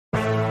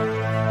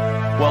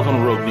Welcome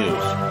to Rogue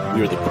News.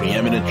 We are the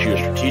preeminent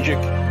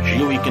geostrategic,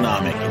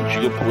 geoeconomic, and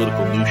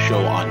geopolitical news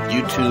show on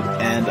YouTube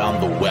and on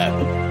the web.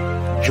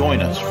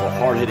 Join us for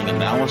hard-hitting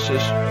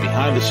analysis,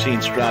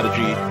 behind-the-scenes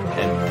strategy,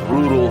 and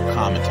brutal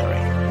commentary.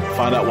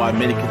 Find out why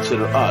many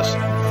consider us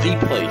the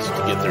place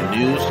to get their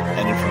news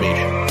and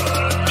information.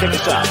 Check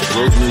us out at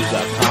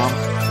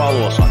roguenews.com.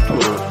 Follow us on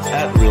Twitter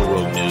at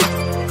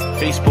RealRogueNews,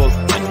 Facebook,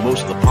 and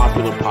most of the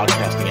popular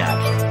podcasting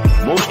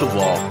apps. Most of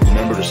all,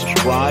 remember to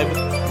subscribe,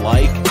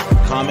 like,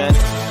 comment,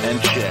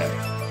 and share.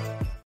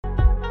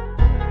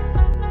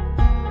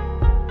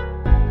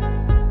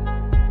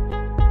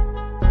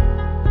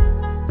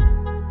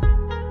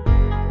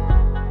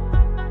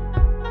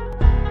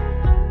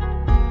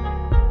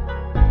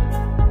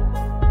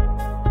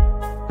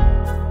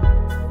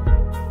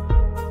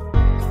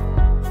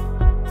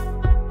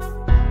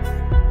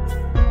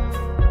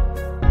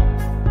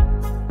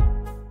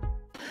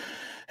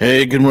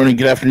 Hey, good morning,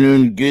 good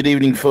afternoon, good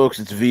evening, folks.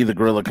 It's V, the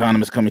Guerrilla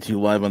Economist, coming to you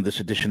live on this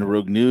edition of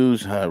Rogue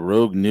News.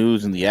 Rogue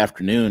News in the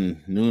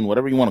afternoon, noon,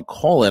 whatever you want to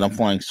call it. I'm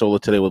flying solo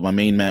today with my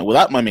main man,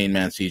 without my main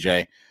man,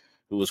 CJ,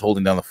 who was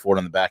holding down the fort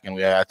on the back end.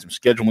 We had some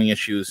scheduling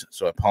issues,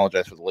 so I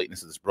apologize for the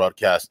lateness of this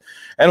broadcast.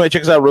 Anyway,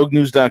 check us out,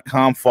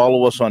 roguenews.com.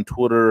 Follow us on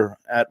Twitter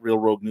at Real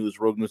Rogue News.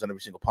 Rogue News on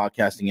every single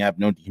podcasting app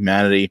known to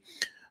humanity.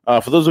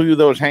 For those of you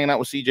that was hanging out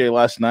with CJ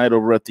last night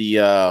over at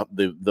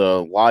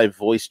the live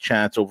voice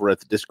chats over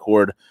at the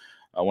Discord,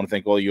 I want to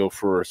thank all of you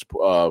for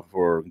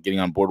getting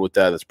on board with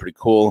that. That's pretty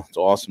cool. It's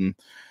awesome.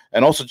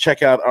 And also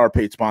check out our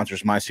paid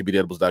sponsors,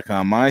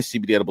 mycbdedibles.com,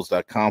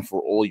 mycbdedibles.com for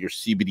all your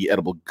CBD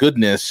edible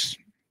goodness.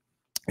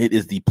 It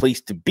is the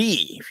place to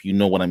be, if you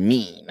know what I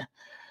mean.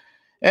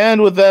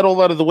 And with that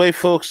all out of the way,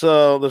 folks,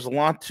 there's a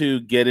lot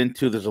to get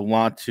into. There's a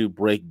lot to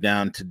break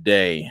down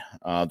today.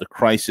 The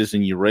crisis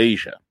in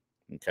Eurasia.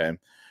 Okay.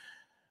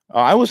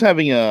 I was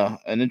having an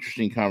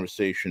interesting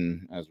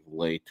conversation as of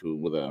late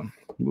with a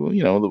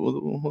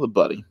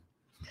buddy,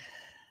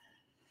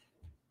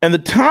 and the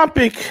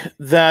topic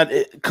that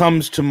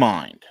comes to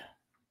mind,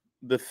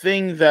 the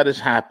thing that is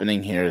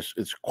happening here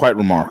is quite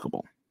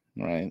remarkable,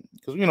 right?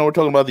 Because we're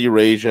talking about the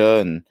Eurasia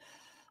and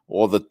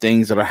all the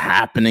things that are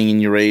happening in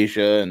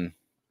Eurasia and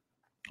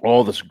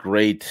all this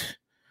great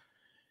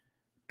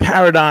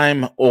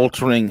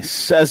paradigm-altering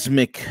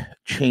seismic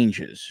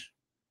changes,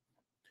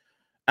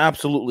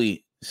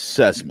 absolutely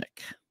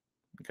seismic.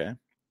 Okay.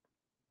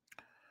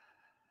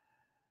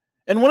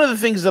 And one of the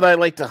things that I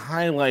like to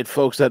highlight,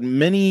 folks, that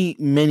many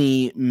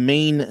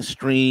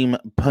mainstream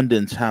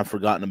pundits have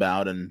forgotten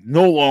about and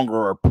no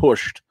longer are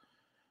pushed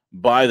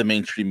by the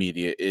mainstream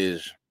media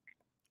is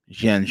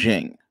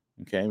Xinjiang.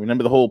 Okay.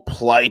 Remember the whole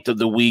plight of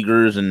the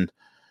Uyghurs, and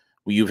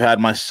you've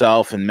had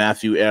myself and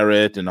Matthew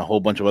Ehret and a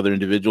whole bunch of other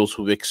individuals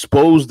who've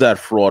exposed that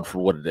fraud for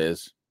what it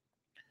is.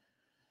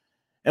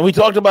 And we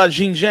talked about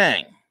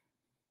Xinjiang.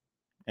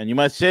 And you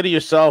might say to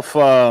yourself,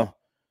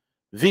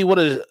 V, what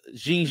is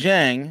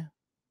Xinjiang,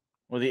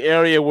 or the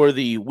area where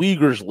the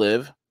Uyghurs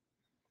live?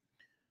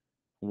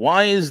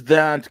 Why is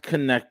that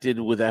connected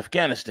with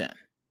Afghanistan?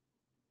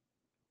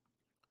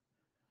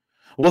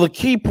 Well, the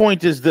key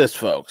point is this,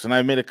 folks, and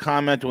I made a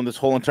comment when this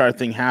whole entire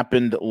thing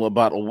happened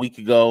about a week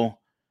ago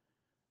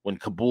when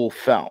Kabul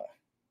fell.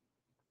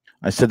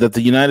 I said that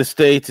the United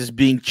States is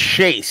being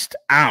chased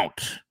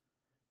out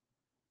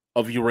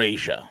of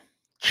Eurasia.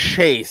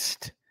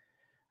 Chased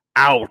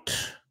out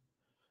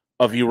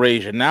of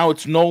Eurasia. Now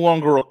it's no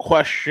longer a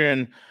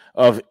question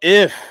of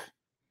if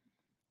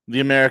the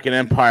American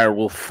empire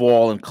will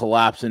fall and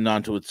collapse in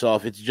onto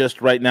itself. It's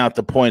just right now at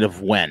the point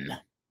of when.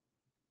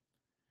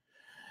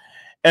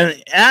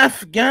 And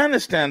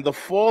Afghanistan, the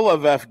fall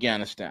of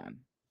Afghanistan,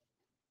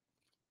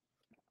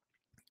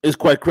 is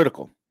quite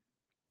critical.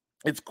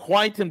 It's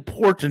quite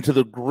important to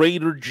the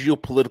greater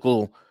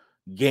geopolitical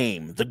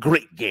game, the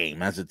great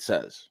game, as it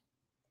says.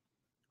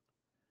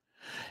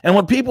 And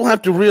what people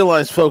have to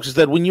realize, folks, is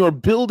that when you're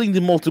building the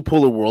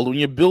multipolar world, when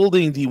you're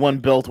building the One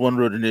Belt, One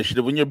Road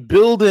initiative, when you're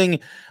building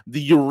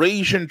the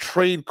Eurasian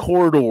trade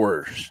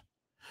corridors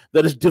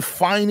that is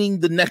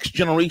defining the next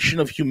generation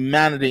of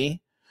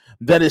humanity,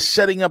 that is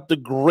setting up the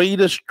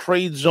greatest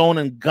trade zone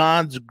in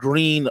God's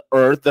green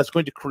earth, that's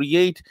going to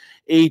create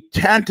a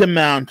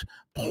tantamount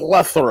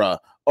plethora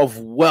of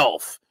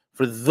wealth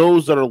for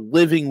those that are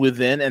living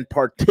within and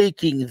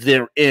partaking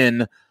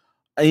therein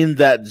in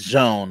that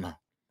zone,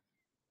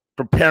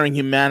 preparing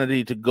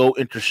humanity to go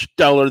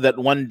interstellar, that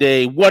one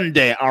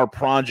day our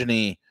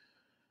progeny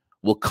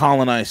will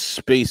colonize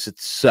space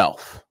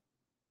itself.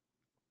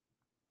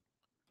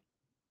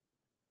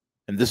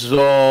 And this is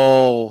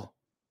all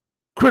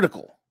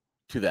critical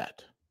to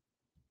that.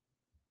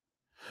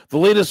 The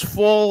latest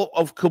fall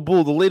of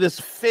Kabul, the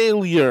latest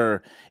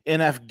failure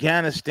in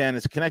Afghanistan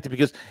is connected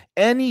because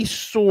any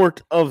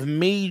sort of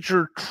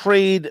major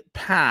trade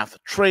path,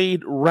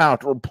 trade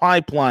route, or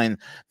pipeline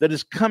that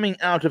is coming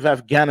out of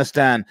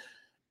Afghanistan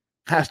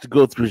has to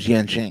go through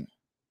Xinjiang.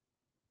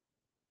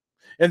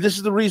 And this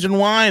is the reason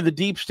why the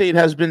deep state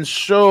has been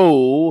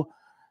so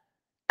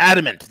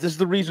adamant. This is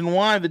the reason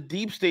why the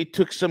deep state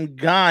took some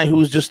guy who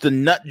was just a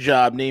nut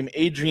job named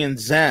Adrian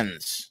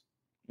Zenz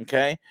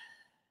Okay?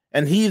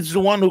 And he's the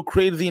one who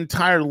created the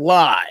entire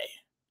lie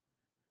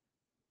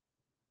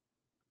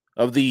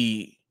of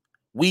the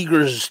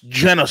Uyghurs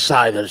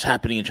genocide that is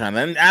happening in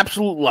China. An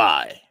absolute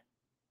lie.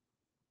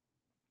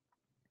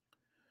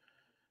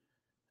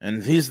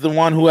 And he's the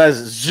one who has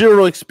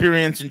zero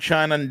experience in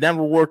China,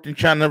 never worked in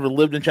China, never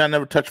lived in China,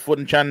 never touched foot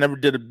in China, never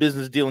did a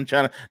business deal in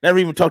China, never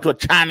even talked to a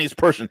Chinese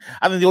person.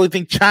 I think the only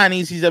thing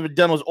Chinese he's ever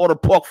done was order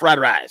pork fried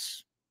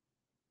rice.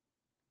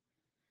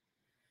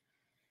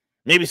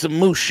 Maybe some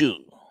mushu.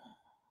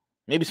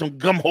 Maybe some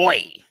gum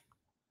hoi.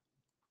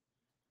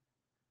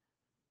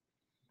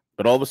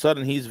 But all of a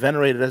sudden, he's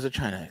venerated as a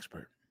China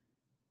expert.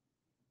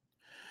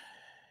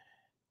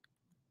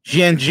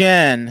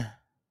 Xinjiang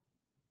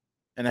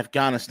and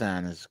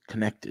Afghanistan is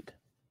connected.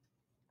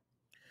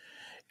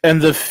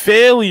 And the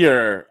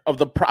failure of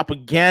the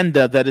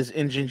propaganda that is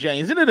in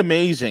Xinjiang, isn't it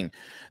amazing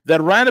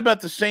that right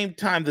about the same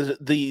time the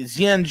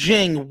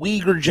Xinjiang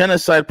Uyghur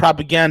genocide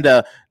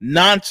propaganda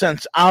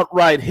nonsense,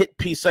 outright hit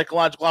piece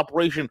psychological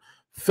operation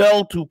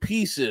fell to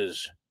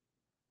pieces,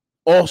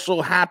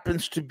 also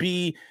happens to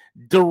be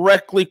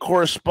directly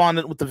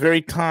correspondent with the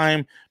very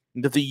time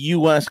that the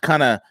U.S.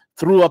 kind of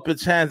threw up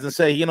its hands and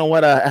say, you know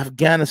what,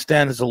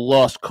 Afghanistan is a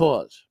lost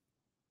cause.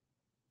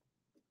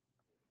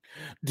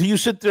 Do you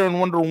sit there and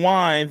wonder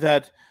why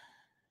that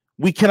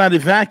we cannot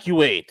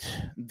evacuate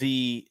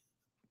the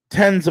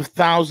tens of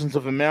thousands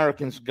of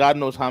Americans, God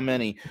knows how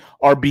many,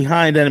 are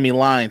behind enemy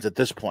lines at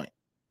this point?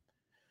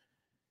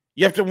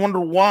 You have to wonder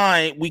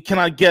why we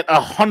cannot get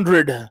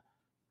 100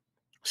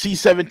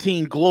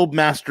 C-17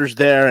 Globemasters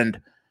there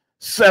and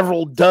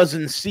several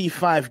dozen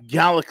C-5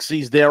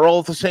 Galaxies there all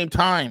at the same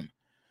time.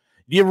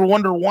 Do you ever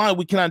wonder why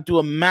we cannot do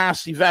a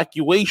mass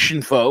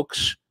evacuation,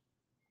 folks?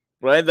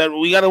 Right? That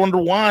we got to wonder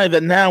why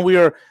that now we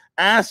are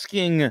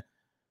asking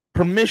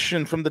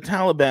permission from the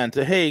Taliban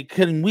to, hey,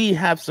 can we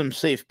have some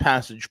safe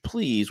passage,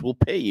 please? We'll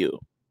pay you.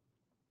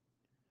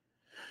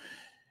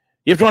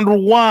 You have to wonder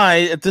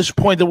why at this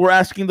point that we're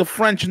asking the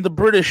French and the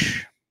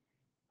British,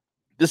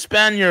 the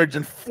Spaniards,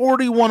 and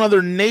 41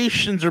 other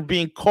nations are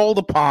being called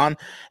upon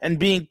and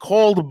being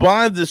called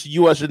by this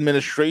U.S.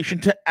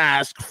 administration to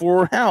ask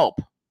for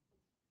help.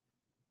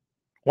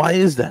 Why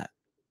is that?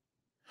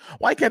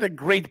 Why can't a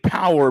great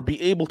power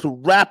be able to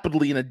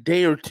rapidly, in a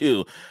day or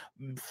two,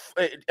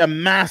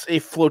 amass a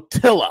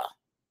flotilla,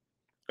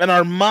 an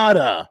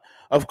armada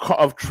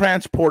of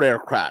transport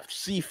aircraft,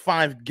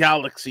 C-5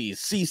 Galaxies,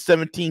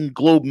 C-17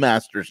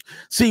 Globemasters,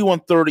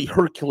 C-130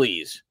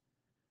 Hercules,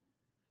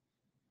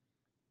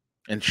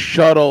 and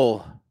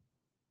shuttle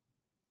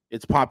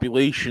its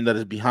population that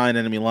is behind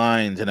enemy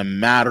lines in a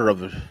matter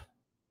of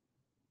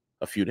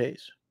a few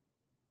days,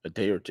 a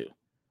day or two?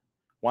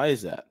 Why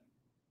is that?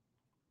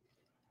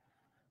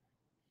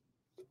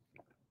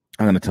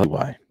 I'm going to tell you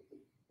why.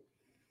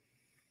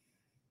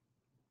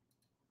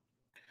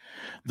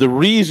 The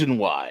reason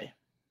why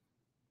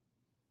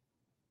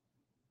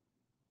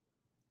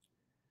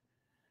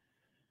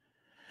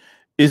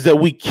is that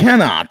we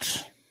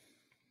cannot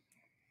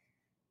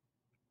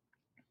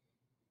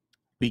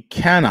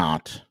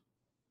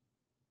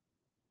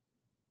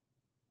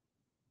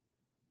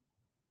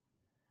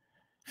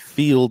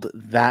field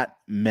that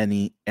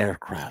many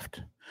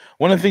aircraft.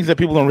 One of the things that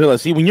people don't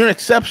realize, see, when you're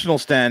exceptional,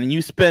 Stan, and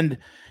you spend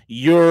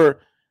your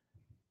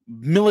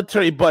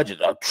military budget,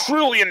 $1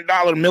 trillion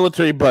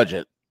military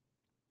budget,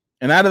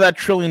 and out of that $1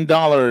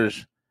 trillion,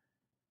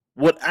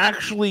 what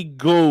actually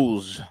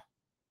goes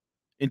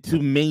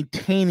into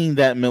maintaining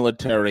that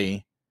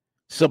military,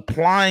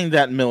 supplying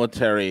that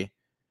military,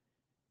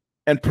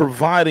 and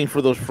providing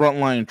for those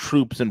frontline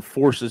troops and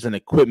forces and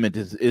equipment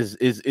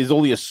is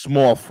only a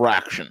small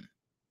fraction.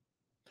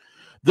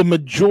 The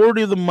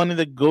majority of the money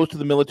that goes to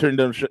the military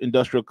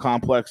industrial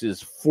complex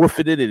is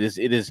forfeited.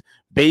 It is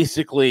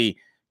basically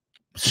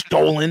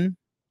stolen.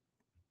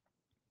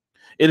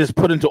 It is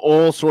put into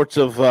all sorts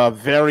of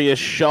various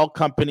shell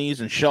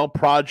companies and shell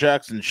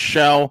projects and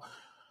shell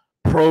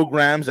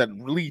programs that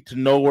lead to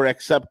nowhere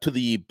except to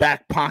the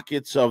back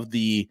pockets of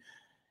the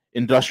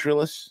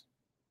industrialists.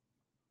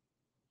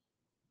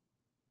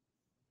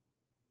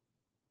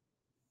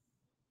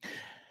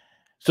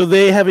 So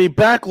they have a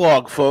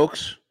backlog,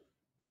 folks,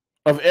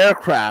 of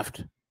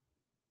aircraft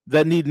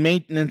that need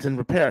maintenance and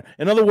repair.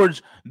 In other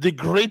words, the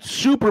great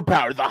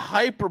superpower, the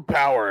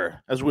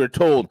hyperpower, as we're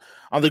told,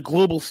 on the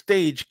global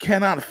stage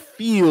cannot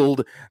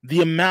field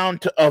the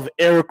amount of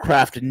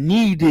aircraft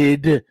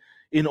needed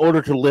in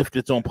order to lift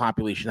its own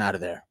population out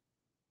of there.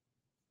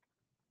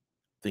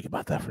 Think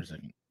about that for a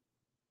second.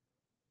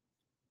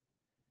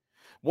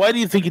 Why do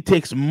you think it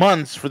takes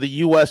months for the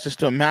U.S. just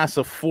to amass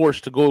a force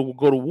to go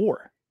to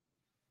war?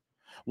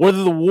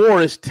 Whether the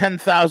war is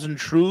 10,000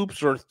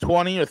 troops or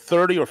 20 or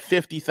 30 or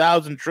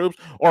 50,000 troops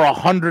or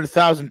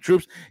 100,000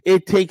 troops,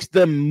 it takes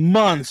them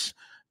months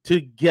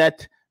to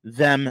get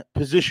them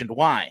positioned.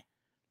 Why?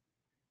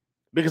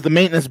 Because the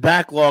maintenance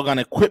backlog on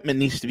equipment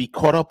needs to be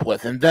caught up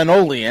with, and then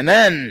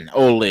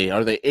only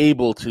are they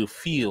able to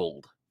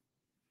field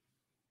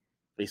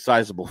a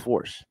sizable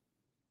force.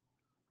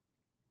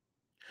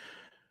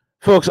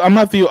 Folks, I'm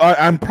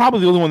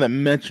probably the only one that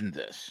mentioned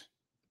this,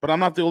 but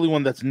I'm not the only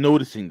one that's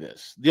noticing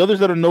this. The others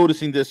that are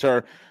noticing this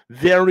are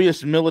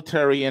various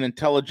military and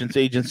intelligence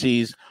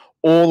agencies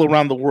all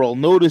around the world,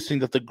 noticing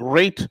that the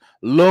great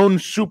lone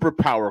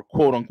superpower,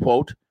 quote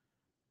unquote,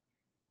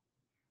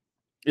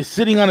 is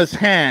sitting on his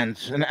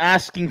hands and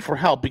asking for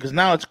help because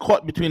now it's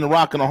caught between a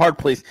rock and a hard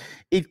place.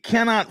 It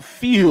cannot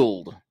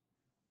field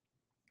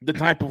the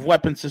type of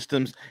weapon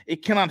systems.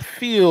 It cannot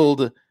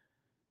field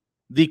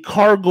the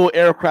cargo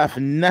aircraft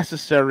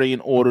necessary in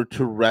order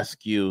to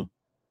rescue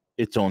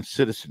its own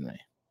citizenry.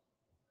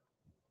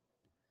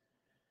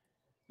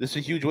 This is a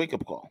huge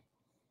wake-up call.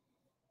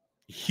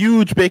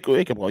 Huge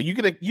wake-up call.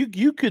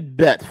 You could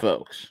bet,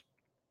 folks.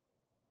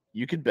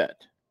 You could bet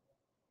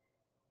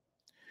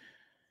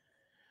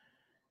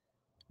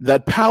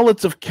that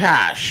pallets of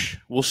cash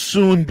will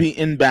soon be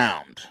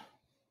inbound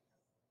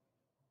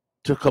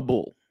to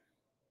Kabul.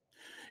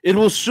 It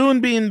will soon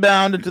be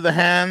inbound into the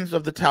hands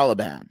of the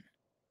Taliban.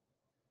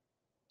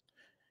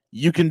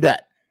 You can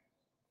bet.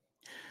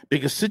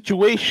 Because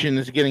situation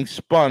is getting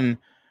spun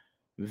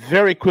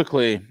very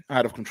quickly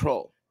out of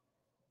control.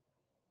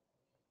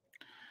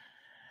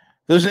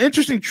 There's an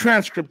interesting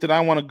transcript that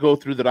I want to go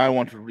through that I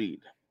want to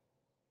read.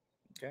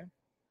 Okay.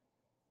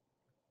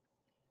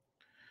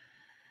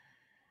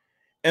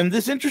 And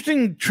this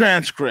interesting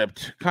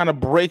transcript kind of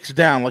breaks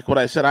down, like what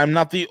I said. I'm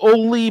not the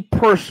only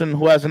person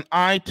who has an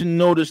eye to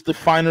notice the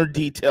finer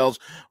details,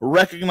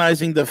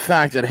 recognizing the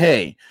fact that,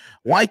 hey,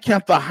 why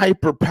can't the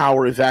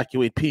hyperpower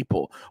evacuate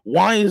people?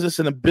 Why is this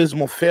an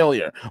abysmal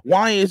failure?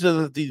 Why is it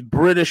that the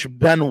British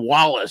Ben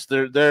Wallace,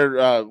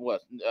 their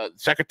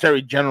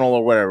Secretary General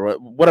or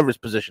whatever his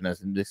position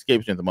is, it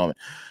escapes me at the moment,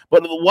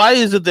 but why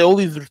is it the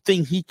only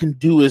thing he can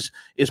do is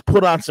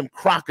put on some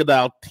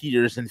crocodile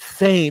tears and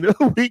feign,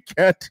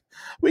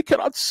 we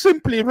cannot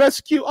simply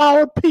rescue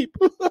our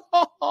people.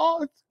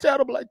 It's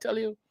terrible, I tell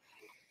you.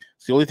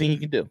 It's the only thing he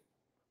can do.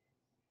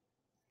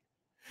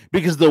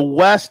 Because the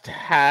West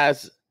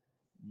has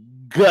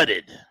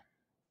gutted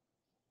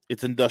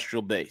its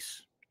industrial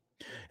base.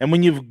 And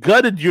when you've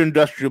gutted your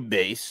industrial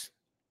base,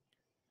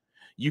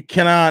 you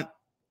cannot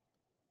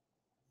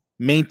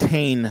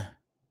maintain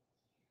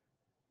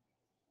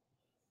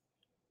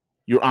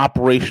your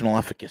operational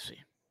efficacy.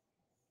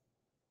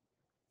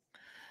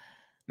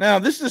 Now,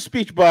 this is a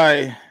speech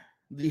by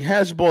the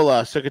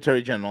Hezbollah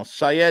Secretary General,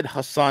 Syed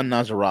Hassan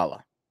Nasrallah.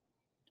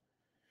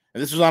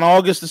 And this was on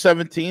August the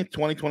 17th,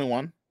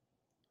 2021.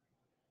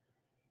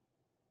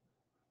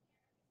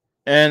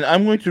 And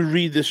I'm going to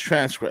read this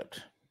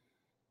transcript.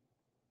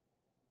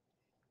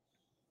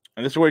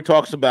 And this is where he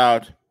talks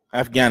about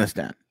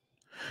Afghanistan.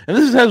 And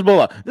this is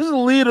Hezbollah. This is the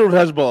leader of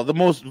Hezbollah, the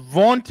most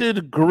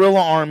vaunted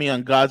guerrilla army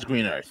on God's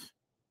green earth.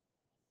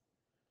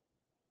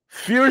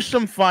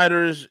 Fearsome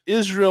fighters.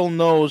 Israel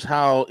knows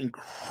how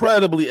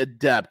incredibly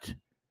adept,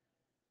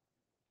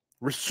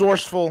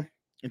 resourceful,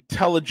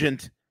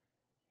 intelligent,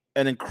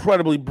 and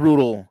incredibly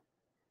brutal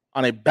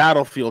on a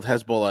battlefield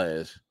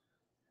Hezbollah is.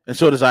 And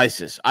so does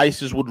ISIS.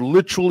 ISIS would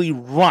literally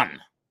run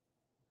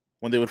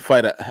when they would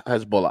fight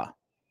Hezbollah.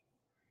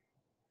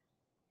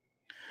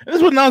 And this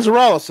is what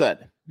Nasrallah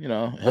said. You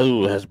know,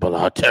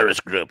 Hezbollah,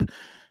 terrorist group.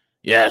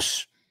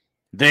 Yes,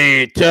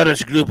 the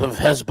terrorist group of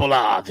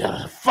Hezbollah, they're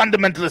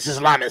fundamentalist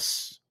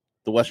Islamists.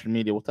 The Western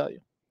media will tell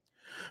you.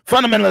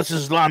 Fundamentalist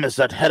Islamists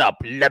that head up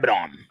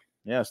Lebanon.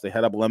 Yes, they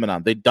head up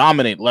Lebanon. They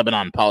dominate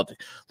Lebanon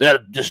politics. They're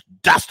just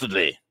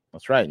dastardly.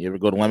 That's right. You ever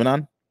go to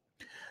Lebanon?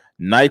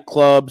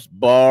 Nightclubs,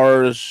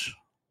 bars,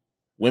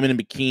 women in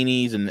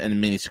bikinis and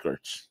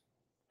miniskirts.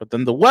 But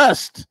then the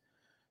West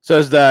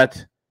says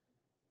that,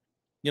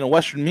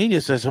 Western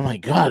media says, oh my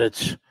God,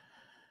 it's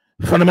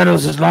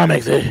fundamentalist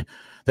Islamic. They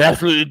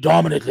absolutely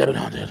dominate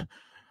Lebanon.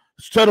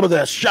 It's terrible,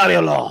 their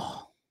Sharia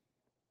law.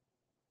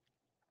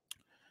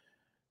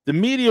 The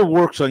media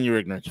works on your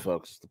ignorance,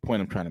 folks. That's the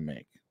point I'm trying to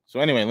make.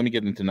 So anyway, let me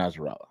get into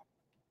Nasrallah.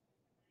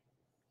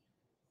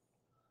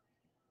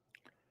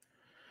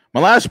 My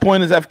last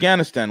point is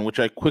Afghanistan, which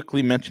I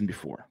quickly mentioned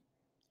before.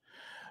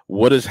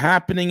 What is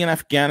happening in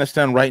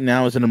Afghanistan right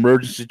now is an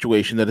emergency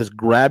situation that is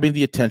grabbing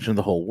the attention of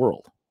the whole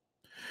world.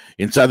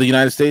 Inside the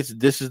United States,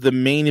 this is the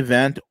main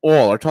event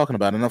all are talking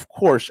about. And of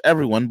course,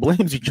 everyone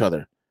blames each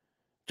other.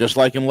 Just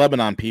like in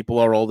Lebanon, people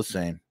are all the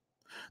same.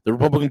 The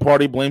Republican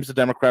Party blames the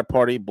Democrat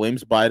Party,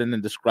 blames Biden,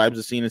 and describes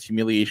the scene as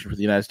humiliation for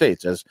the United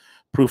States, as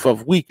proof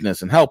of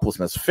weakness and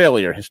helplessness,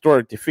 failure,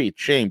 historic defeat,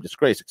 shame,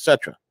 disgrace,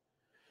 etc.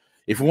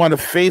 If we want to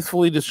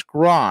faithfully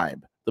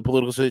describe the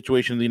political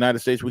situation in the United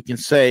States, we can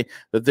say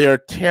that they are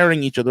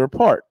tearing each other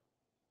apart.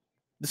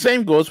 The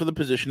same goes for the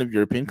position of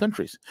European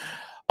countries.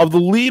 Of the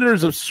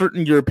leaders of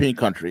certain European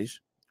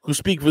countries who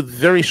speak with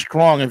very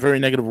strong and very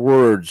negative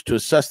words to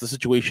assess the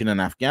situation in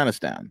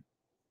Afghanistan,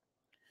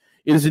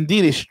 it is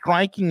indeed a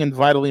striking and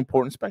vitally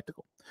important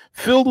spectacle,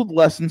 filled with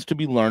lessons to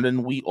be learned,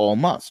 and we all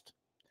must.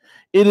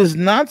 It is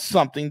not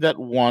something that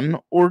one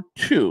or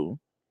two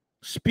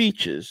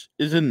speeches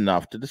is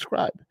enough to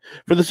describe,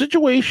 for the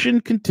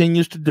situation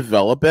continues to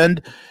develop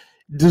and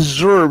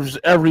deserves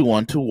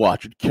everyone to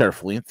watch it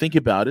carefully and think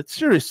about it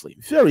seriously,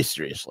 very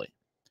seriously.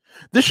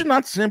 This should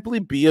not simply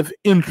be of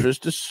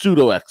interest to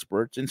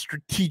pseudo-experts in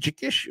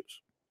strategic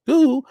issues,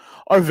 who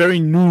are very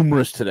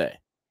numerous today.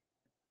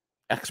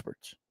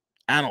 Experts,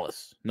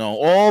 analysts, no,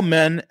 all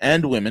men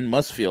and women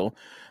must feel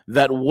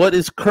that what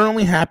is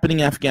currently happening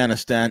in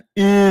Afghanistan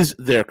is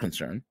their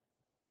concern,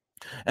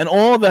 and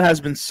all that has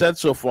been said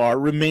so far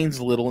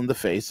remains little in the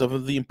face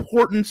of the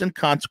importance and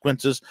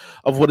consequences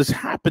of what is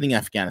happening in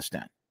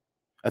Afghanistan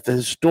at the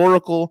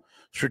historical,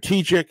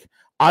 strategic,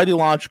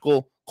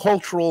 ideological,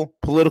 cultural,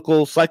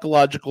 political,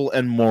 psychological,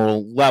 and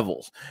moral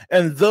levels.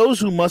 And those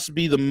who must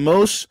be the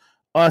most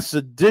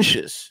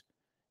seditious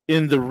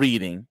in the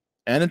reading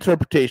and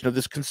interpretation of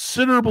this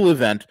considerable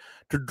event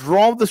to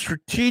draw the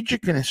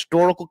strategic and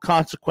historical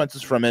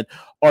consequences from it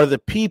are the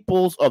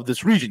peoples of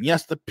this region.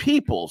 Yes, the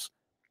peoples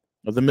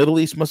of the Middle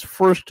East must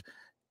first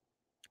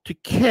to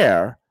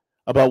care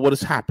about what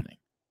is happening,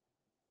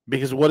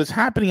 because what is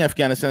happening in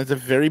Afghanistan is a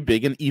very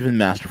big and even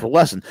masterful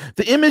lesson.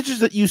 The images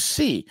that you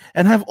see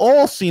and have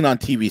all seen on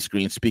TV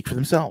screens speak for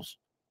themselves,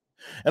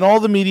 and all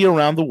the media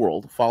around the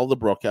world follow the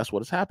broadcast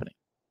what is happening.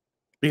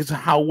 Because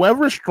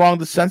however strong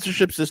the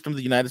censorship system of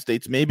the United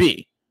States may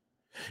be,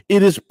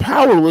 it is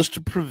powerless to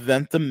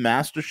prevent the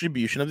mass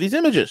distribution of these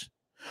images.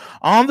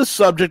 On the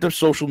subject of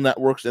social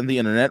networks and the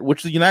internet,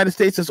 which the United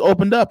States has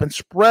opened up and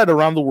spread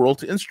around the world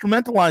to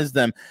instrumentalize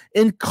them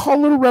in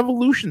color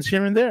revolutions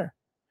here and there,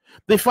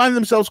 they find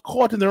themselves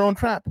caught in their own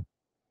trap.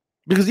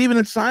 Because even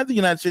inside the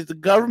United States, the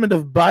government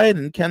of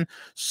Biden can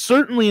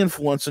certainly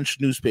influence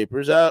such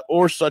newspapers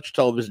or such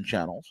television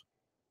channels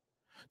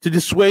to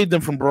dissuade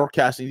them from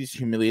broadcasting these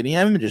humiliating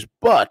images.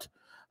 But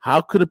how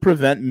could it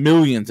prevent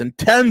millions and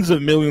tens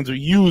of millions of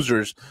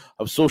users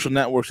of social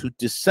networks who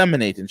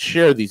disseminate and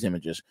share these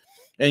images?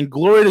 And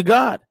glory to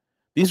God,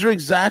 these are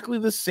exactly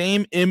the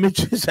same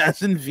images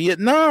as in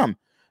Vietnam,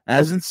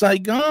 as in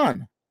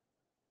Saigon.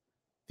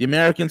 The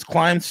Americans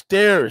climbed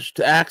stairs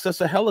to access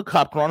a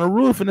helicopter on a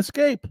roof and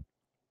escape.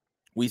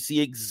 We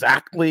see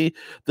exactly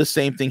the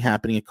same thing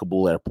happening at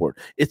Kabul airport.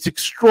 It's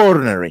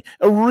extraordinary,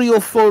 a real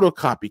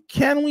photocopy.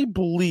 Can we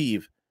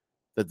believe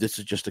that this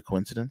is just a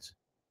coincidence?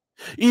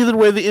 Either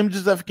way, the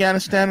images of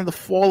Afghanistan and the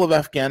fall of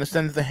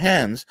Afghanistan at the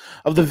hands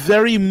of the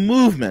very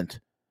movement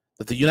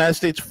that the United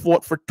States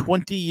fought for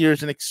 20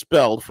 years and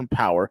expelled from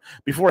power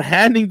before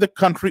handing the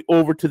country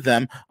over to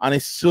them on a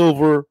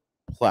silver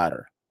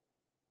platter.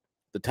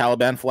 The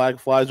Taliban flag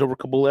flies over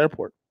Kabul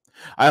airport.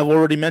 I have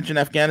already mentioned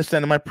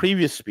Afghanistan in my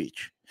previous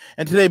speech,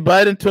 and today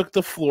Biden took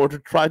the floor to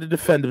try to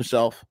defend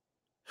himself.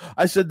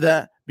 I said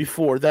that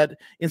before, that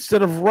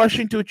instead of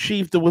rushing to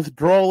achieve the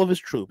withdrawal of his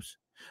troops,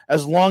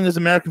 as long as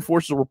American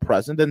forces were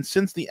present, and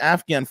since the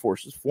Afghan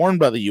forces formed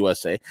by the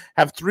USA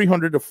have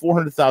 300 to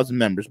 400,000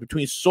 members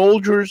between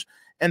soldiers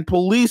and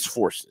police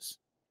forces,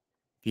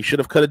 he should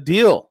have cut a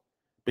deal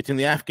between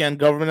the Afghan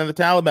government and the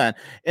Taliban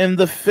in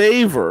the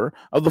favor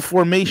of the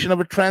formation of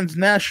a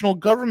transnational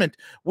government,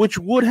 which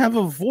would have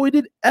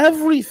avoided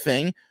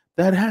everything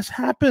that has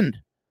happened,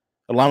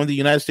 allowing the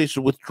United States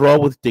to withdraw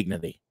with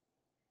dignity.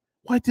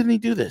 Why didn't he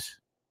do this?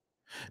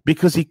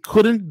 Because he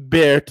couldn't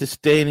bear to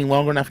stay any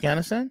longer in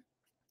Afghanistan?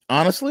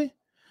 Honestly,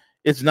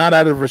 it's not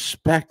out of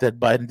respect that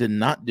Biden did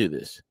not do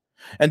this.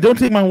 And don't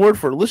take my word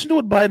for it. Listen to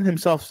what Biden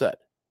himself said.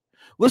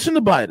 Listen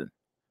to Biden.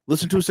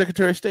 Listen to his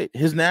Secretary of State,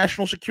 his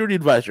national security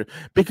advisor,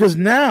 because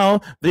now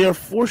they are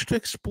forced to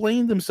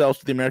explain themselves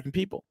to the American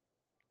people.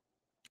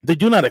 They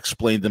do not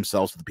explain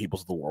themselves to the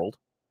peoples of the world,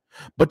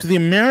 but to the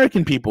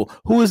American people,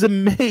 who is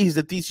amazed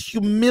at these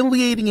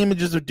humiliating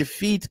images of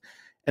defeat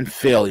and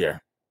failure.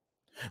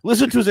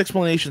 Listen to his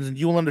explanations, and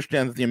you will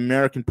understand that the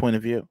American point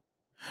of view.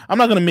 I'm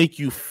not going to make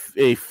you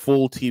a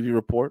full TV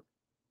report,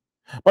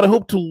 but I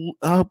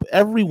hope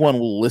everyone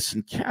will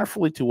listen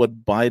carefully to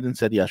what Biden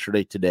said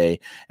yesterday, today,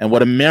 and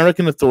what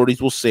American authorities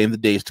will say in the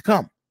days to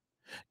come.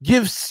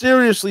 Give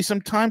seriously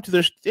some time to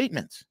their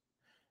statements.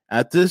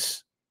 At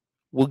this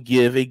will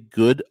give a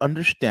good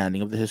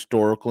understanding of the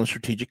historical and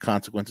strategic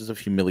consequences of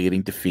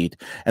humiliating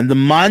defeat and the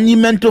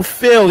monumental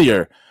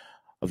failure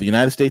of the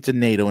United States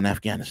and NATO in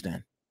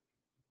Afghanistan.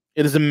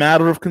 It is a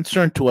matter of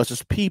concern to us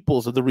as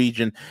peoples of the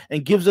region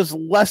and gives us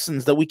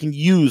lessons that we can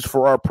use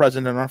for our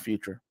present and our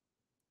future.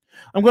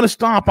 I'm going to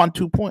stop on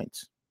 2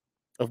 points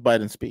of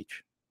Biden's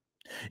speech.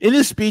 In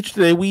his speech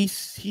today,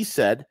 he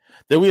said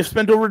that we have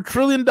spent over $1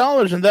 trillion,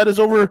 and that is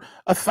over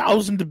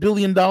 $1,000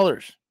 billion.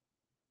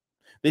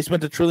 They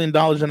spent $1 trillion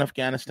in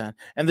Afghanistan,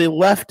 and they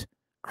left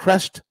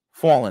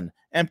crestfallen,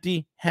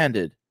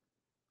 empty-handed,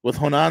 with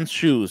Honan's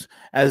shoes,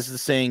 as the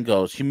saying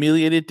goes,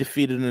 humiliated,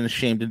 defeated, and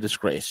ashamed and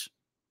disgraced.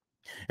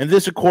 And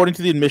this according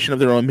to the admission of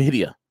their own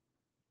media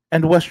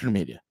and Western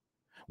media.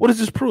 What does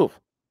this prove?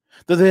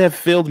 That they have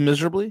failed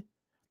miserably?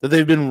 That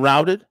they've been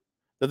routed?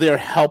 That they are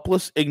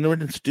helpless,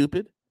 ignorant, and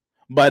stupid?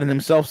 Biden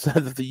himself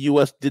said that the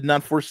U.S. did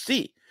not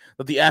foresee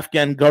that the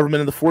Afghan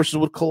government and the forces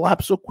would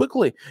collapse so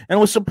quickly, and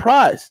was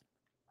surprised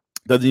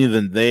that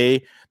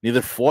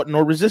neither fought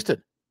nor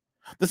resisted.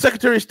 The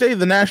Secretary of State,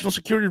 the National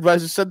Security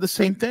Advisor, said the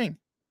same thing.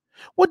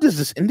 What does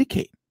this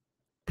indicate?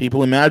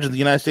 People imagine the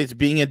United States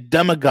being a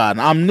demigod,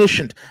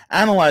 omniscient,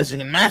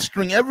 analyzing and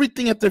mastering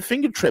everything at their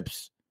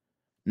fingertips.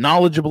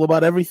 knowledgeable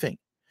about everything,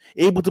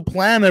 able to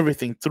plan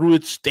everything through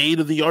its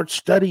state-of-the-art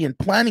study and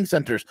planning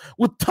centers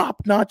with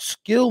top-notch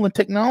skill and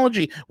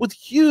technology, with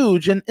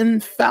huge and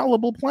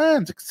infallible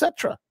plans,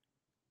 etc.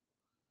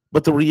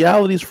 But the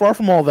reality is far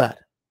from all that.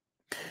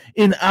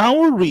 In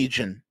our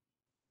region,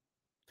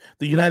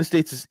 the United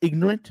States is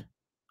ignorant,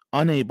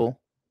 unable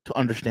to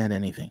understand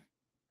anything.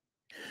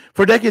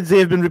 For decades, they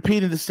have been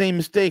repeating the same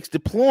mistakes,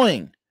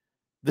 deploying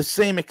the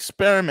same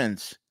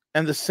experiments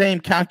and the same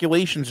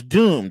calculations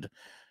doomed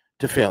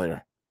to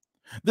failure.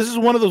 This is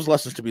one of those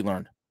lessons to be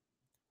learned.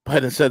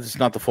 Biden said it's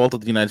not the fault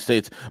of the United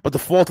States, but the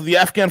fault of the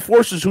Afghan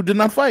forces who did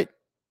not fight.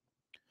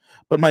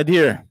 But my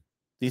dear,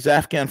 these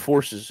Afghan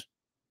forces,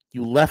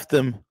 you left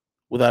them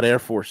without air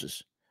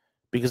forces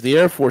because the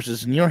air force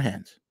is in your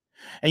hands,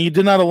 and you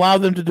did not allow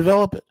them to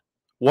develop it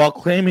while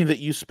claiming that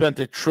you spent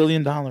 $1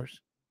 trillion.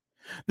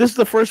 This is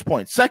the first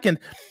point. Second,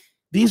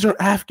 these are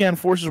Afghan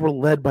forces were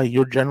led by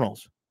your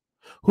generals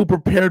who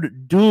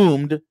prepared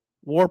doomed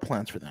war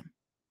plans for them.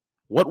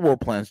 What war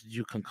plans did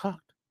you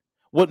concoct?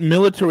 What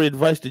military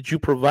advice did you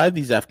provide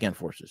these Afghan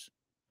forces?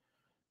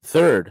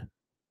 Third,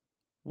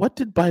 what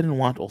did Biden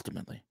want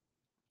ultimately?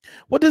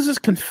 What does this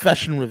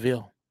confession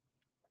reveal?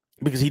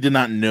 Because he did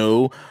not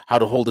know how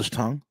to hold his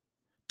tongue,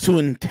 too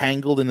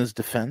entangled in his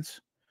defense,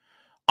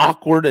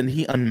 awkward, and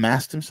he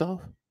unmasked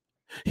himself.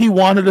 He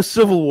wanted a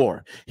civil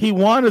war. He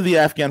wanted the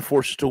Afghan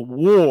forces to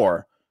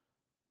war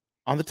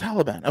on the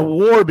Taliban, a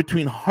war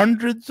between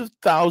hundreds of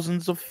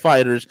thousands of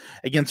fighters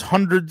against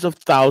hundreds of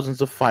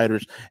thousands of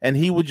fighters, and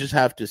he would just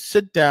have to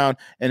sit down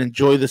and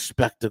enjoy the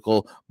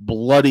spectacle,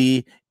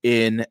 bloody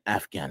in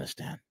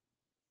Afghanistan.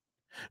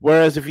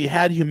 Whereas if he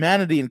had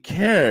humanity and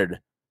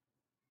cared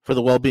for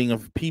the well-being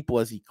of people,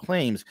 as he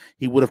claims,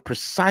 he would have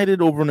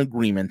presided over an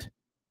agreement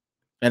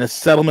and a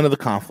settlement of the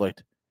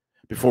conflict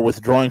before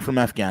withdrawing from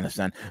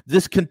Afghanistan.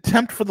 This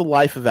contempt for the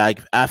life of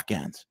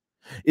Afghans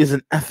is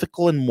an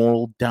ethical and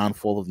moral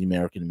downfall of the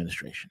American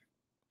administration.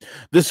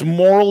 This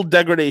moral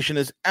degradation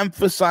is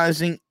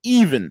emphasizing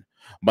even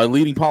by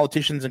leading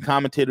politicians and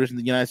commentators in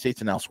the United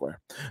States and elsewhere.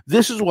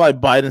 This is why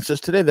Biden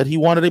says today that he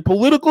wanted a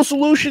political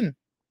solution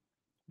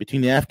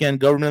between the Afghan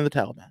government and the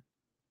Taliban,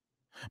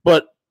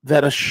 but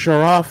that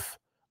Ashraf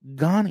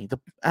Ghani, the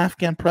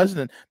Afghan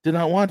president, did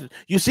not want it.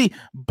 You see,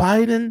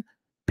 Biden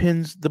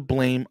pins the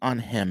blame on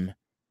him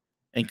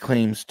and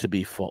claims to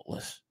be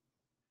faultless.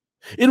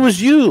 It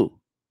was you,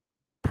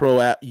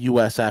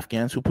 pro-U.S.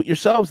 Afghans, who put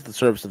yourselves at the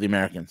service of the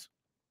Americans,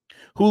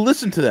 who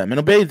listened to them and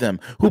obeyed them,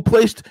 who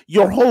placed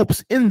your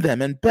hopes in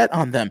them and bet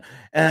on them.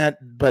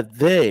 But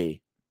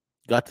they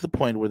got to the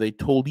point where they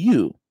told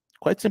you,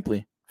 quite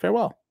simply,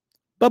 farewell,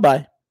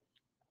 bye-bye.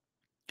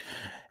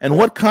 And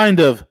what kind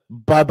of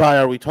bye-bye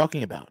are we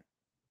talking about?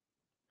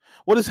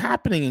 What is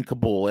happening in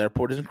Kabul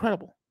airport is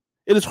incredible.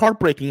 It is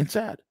heartbreaking and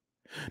sad.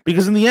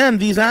 Because in the end,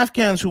 these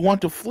Afghans who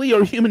want to flee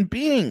are human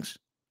beings.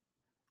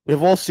 We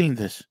have all seen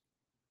this.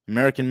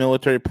 American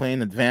military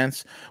plane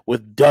advance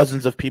with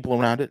dozens of people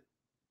around it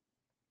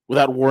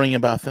without worrying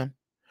about them,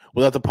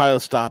 without the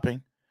pilot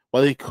stopping,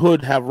 while they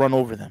could have run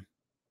over them.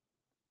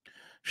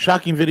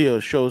 Shocking video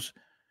shows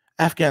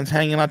Afghans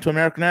hanging onto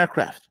American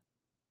aircraft.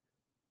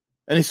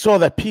 And he saw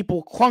that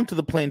people clung to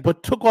the plane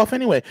but took off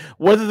anyway.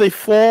 Whether they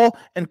fall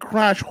and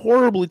crash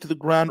horribly to the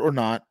ground or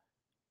not,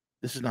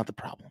 this is not the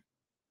problem.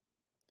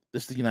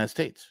 This is the United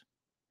States.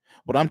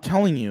 What I'm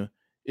telling you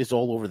is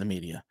all over the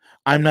media.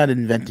 I'm not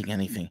inventing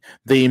anything.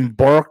 They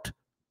embarked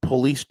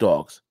police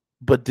dogs,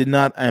 but did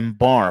not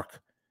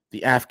embark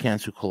the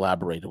Afghans who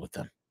collaborated with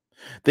them.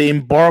 They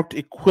embarked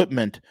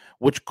equipment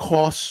which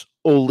costs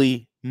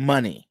only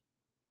money.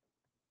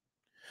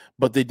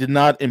 But they did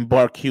not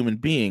embark human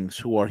beings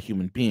who are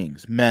human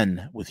beings,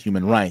 men with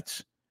human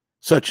rights,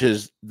 such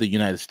as the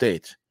United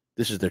States.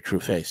 This is their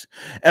true face.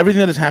 Everything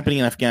that is happening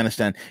in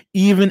Afghanistan,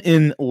 even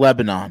in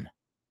Lebanon,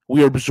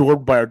 we are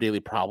absorbed by our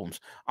daily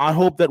problems. I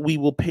hope that we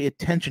will pay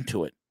attention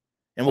to it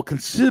and will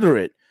consider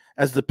it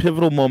as the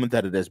pivotal moment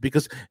that it is,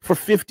 because for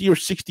 50 or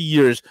 60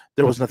 years,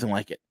 there was nothing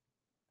like it.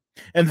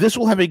 And this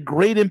will have a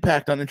great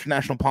impact on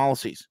international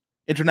policies,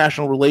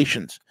 international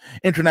relations,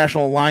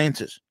 international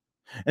alliances.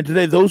 And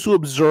today, those who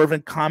observe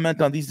and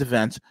comment on these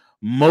events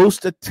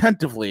most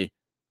attentively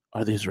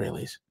are the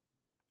Israelis.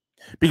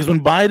 Because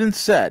when Biden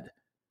said,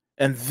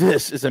 and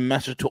this is a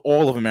message to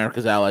all of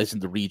America's allies in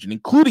the region,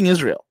 including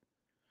Israel,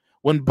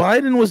 when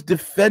Biden was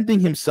defending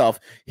himself,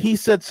 he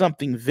said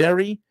something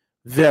very,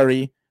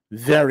 very,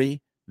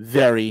 very,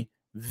 very,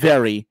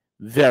 very,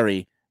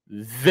 very,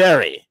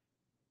 very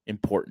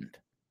important.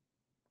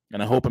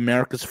 And I hope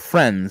America's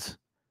friends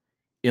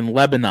in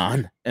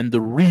Lebanon and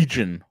the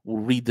region will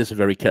read this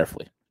very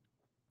carefully.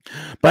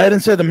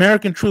 Biden said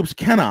American troops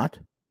cannot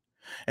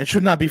and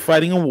should not be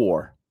fighting a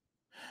war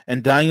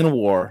and dying in a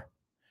war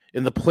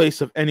in the place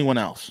of anyone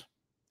else.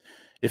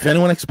 If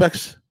anyone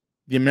expects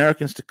the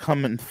Americans to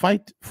come and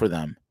fight for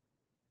them,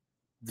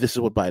 this is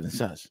what Biden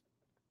says.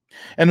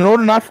 And in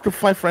order not to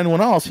fight for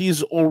anyone else, he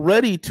is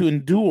already to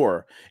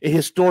endure a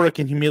historic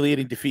and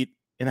humiliating defeat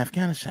in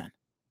Afghanistan.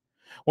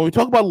 When we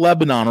talk about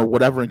Lebanon or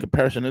whatever in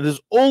comparison, it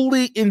is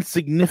only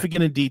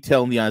insignificant in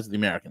detail in the eyes of the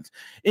Americans.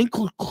 In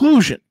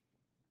conclusion,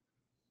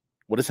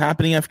 what is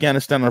happening in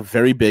Afghanistan are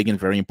very big and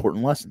very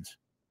important lessons.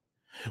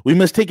 We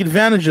must take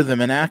advantage of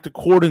them and act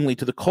accordingly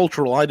to the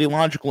cultural,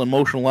 ideological, and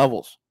emotional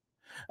levels.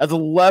 At the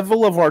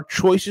level of our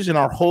choices and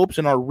our hopes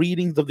and our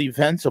readings of the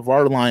events of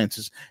our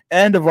alliances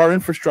and of our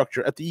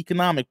infrastructure at the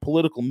economic,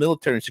 political,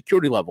 military, and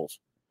security levels.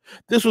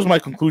 This was my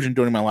conclusion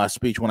during my last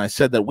speech when I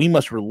said that we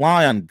must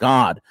rely on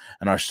God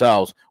and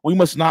ourselves. We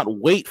must not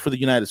wait for the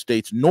United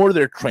States, nor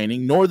their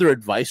training, nor their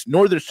advice,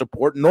 nor their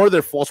support, nor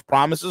their false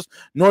promises,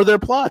 nor their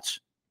plots.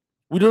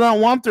 We do not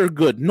want their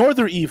good, nor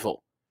their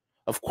evil.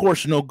 Of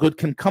course, no good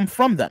can come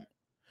from them.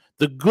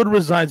 The good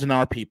resides in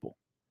our people,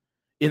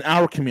 in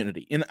our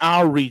community, in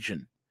our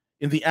region,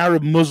 in the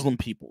Arab Muslim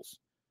peoples.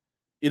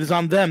 It is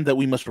on them that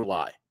we must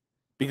rely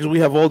because we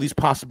have all these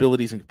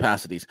possibilities and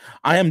capacities.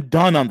 I am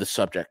done on this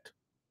subject.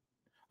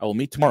 I will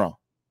meet tomorrow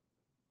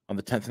on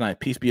the 10th night.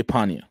 Peace be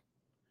upon you.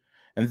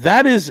 And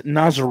that is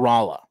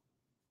Nasrallah.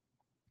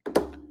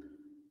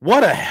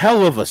 What a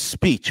hell of a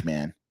speech,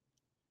 man.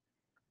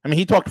 I mean,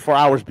 he talked for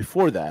hours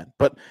before that,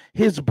 but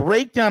his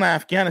breakdown of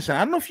Afghanistan,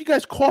 I don't know if you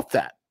guys caught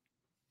that.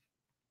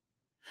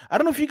 I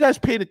don't know if you guys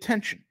paid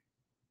attention.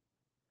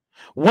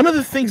 One of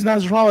the things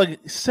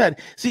Nasrallah said,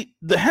 see,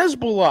 the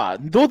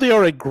Hezbollah, though they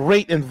are a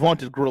great and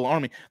vaunted guerrilla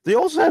army, they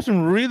also have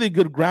some really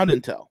good ground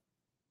intel,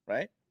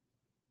 right?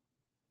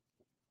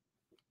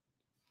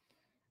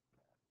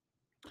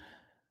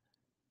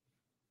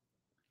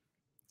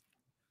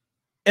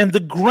 And the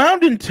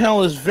ground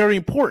intel is very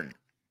important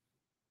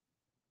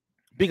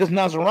because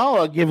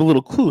Nasrallah gave a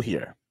little clue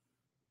here.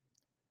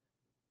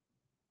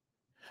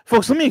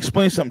 Folks, let me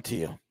explain something to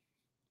you.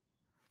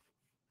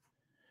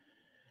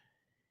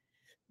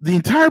 The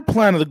entire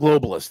plan of the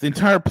globalists, the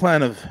entire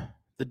plan of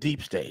the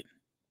deep state,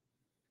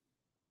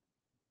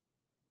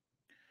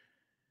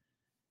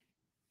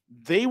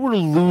 they were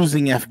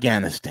losing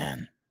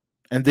Afghanistan,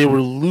 and they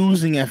were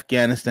losing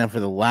Afghanistan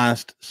for the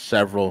last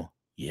several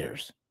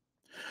years.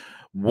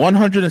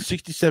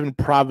 167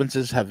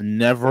 provinces have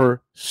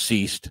never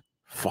ceased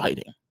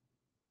fighting.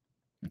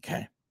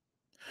 Okay.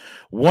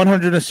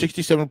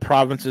 167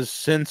 provinces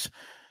since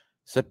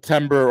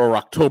September or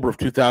October of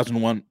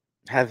 2001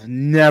 have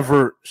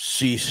never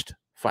ceased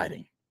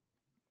fighting.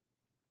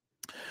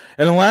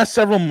 In the last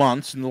several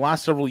months, in the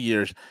last several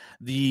years,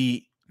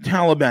 the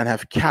Taliban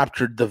have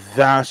captured the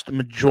vast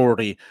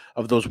majority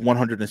of those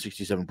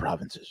 167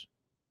 provinces.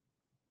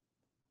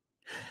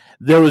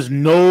 There is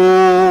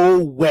no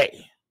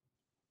way,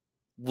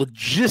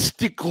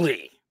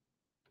 logistically,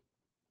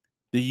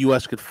 the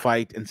U.S. could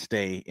fight and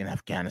stay in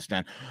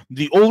Afghanistan.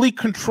 The only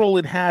control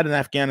it had in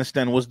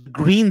Afghanistan was the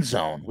green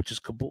zone, which is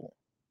Kabul.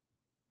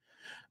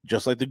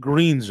 Just like the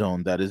green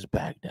zone that is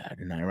Baghdad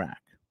in Iraq.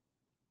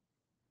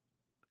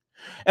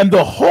 And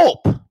the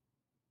hope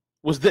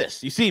was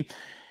this. You see,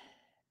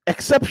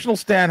 exceptional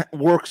stand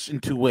works in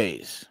two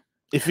ways.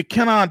 If it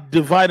cannot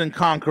divide and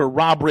conquer,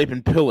 rob, rape,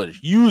 and pillage,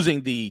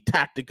 using the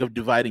tactic of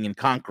dividing and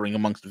conquering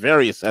amongst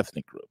various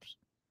ethnic groups.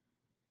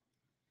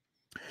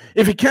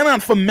 If it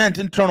cannot foment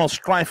internal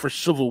strife or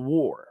civil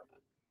war.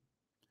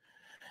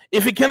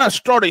 If it cannot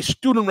start a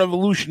student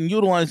revolution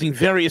utilizing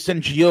various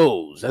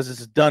NGOs, as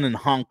it's done in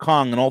Hong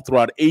Kong and all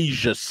throughout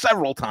Asia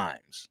several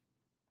times.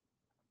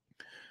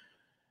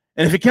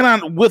 And if it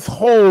cannot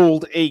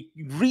withhold a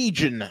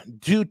region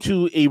due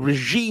to a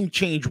regime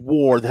change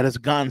war that has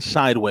gone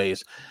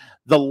sideways,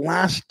 the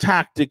last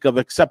tactic of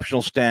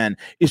exceptional stand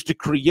is to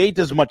create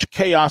as much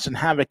chaos and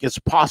havoc as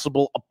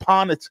possible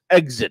upon its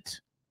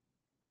exit.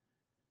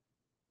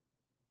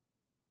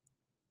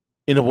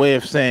 In a way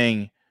of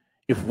saying,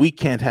 if we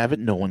can't have it,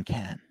 no one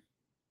can.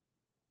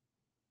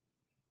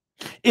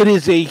 It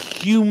is a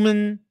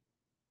human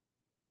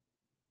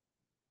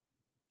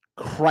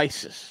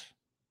crisis,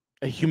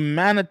 a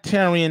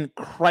humanitarian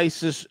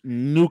crisis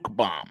nuke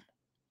bomb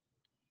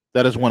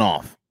that has went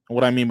off. And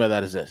what I mean by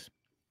that is this.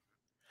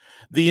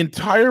 The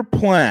entire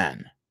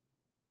plan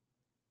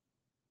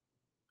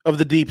of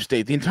the deep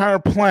state, the entire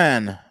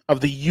plan of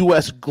the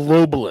U.S.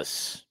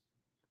 globalists'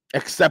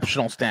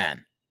 exceptional stand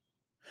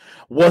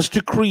was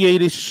to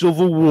create a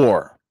civil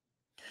war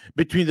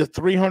between the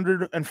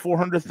 300 and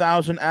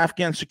 400,000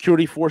 Afghan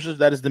security forces,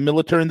 that is the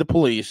military and the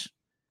police,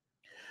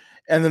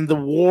 and then the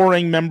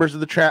warring members of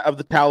the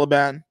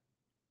Taliban.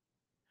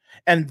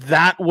 And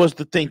that was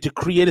the thing, to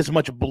create as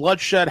much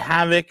bloodshed,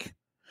 havoc,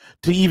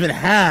 to even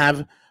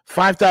have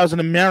 5,000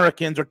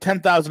 Americans or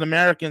 10,000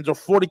 Americans or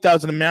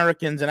 40,000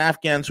 Americans and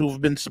Afghans who have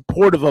been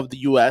supportive of the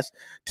U.S.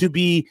 to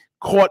be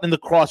caught in the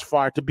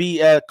crossfire, to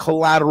be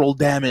collateral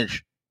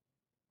damage.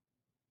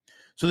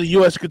 So the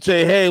U.S. could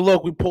say, hey,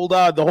 look, we pulled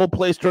out. The whole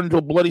place turned into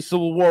a bloody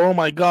civil war. Oh,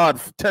 my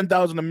God,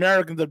 10,000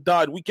 Americans have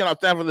died. We cannot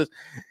stand for this.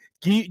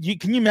 Can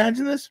you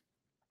imagine this?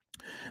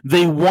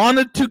 They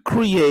wanted to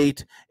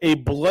create a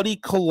bloody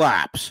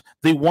collapse.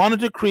 They wanted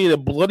to create a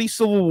bloody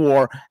civil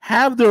war,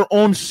 have their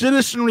own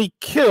citizenry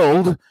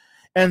killed,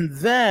 and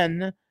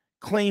then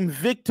claim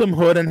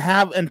victimhood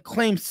and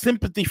claim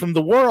sympathy from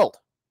the world.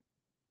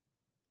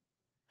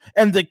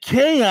 And the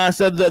chaos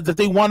that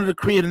they wanted to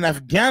create in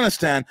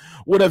Afghanistan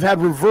would have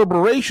had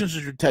reverberations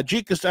into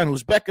Tajikistan,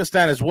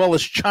 Uzbekistan, as well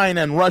as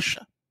China and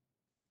Russia,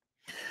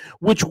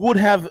 which would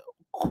have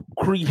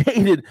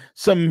created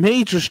some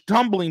major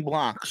stumbling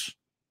blocks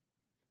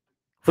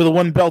for the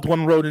One Belt,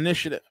 One Road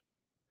initiative.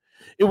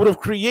 It would have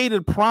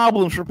created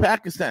problems for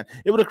Pakistan.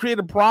 It would have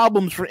created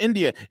problems for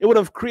India. It would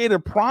have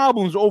created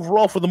problems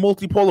overall for the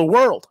multipolar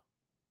world.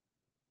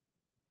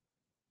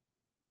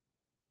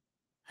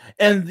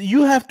 And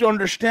you have to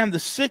understand the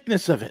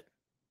sickness of it.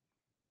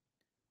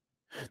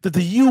 That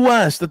the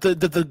U.S., that the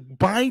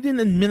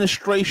Biden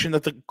administration,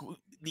 that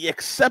the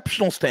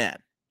exceptional stand,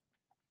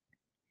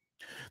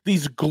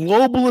 these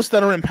globalists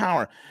that are in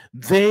power,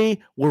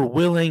 they were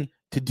willing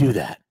to do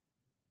that.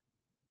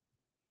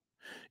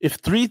 If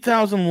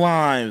 3,000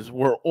 lives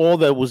were all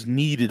that was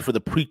needed for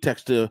the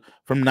pretext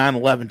from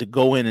 9/11 to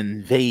go in and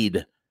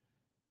invade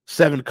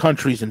 7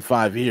 countries in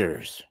 5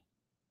 years,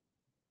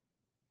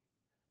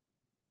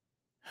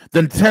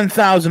 then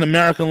 10,000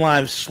 American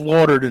lives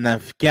slaughtered in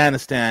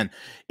Afghanistan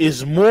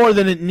is more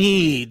than it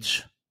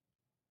needs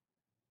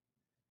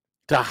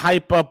to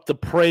hype up the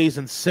praise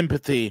and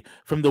sympathy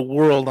from the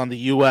world on the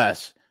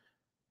U.S.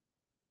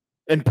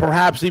 and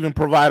perhaps even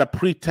provide a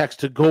pretext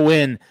to go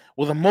in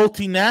with a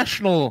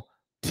multinational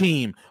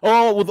team,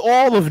 with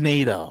all of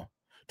NATO,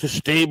 to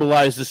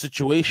stabilize the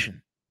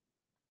situation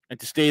and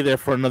to stay there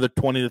for another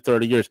 20 to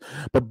 30 years.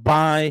 But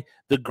by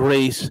the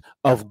grace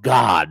of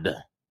God,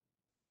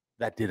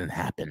 that didn't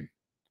happen.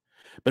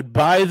 But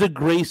by the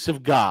grace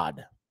of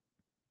God,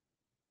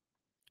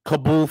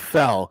 Kabul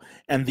fell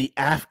and the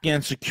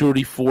Afghan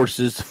security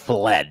forces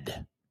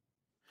fled.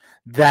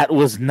 That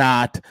was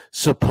not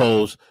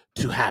supposed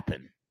to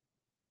happen.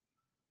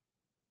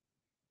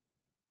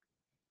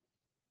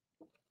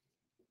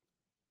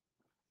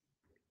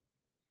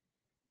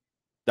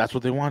 That's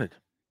what they wanted.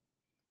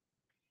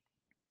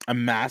 A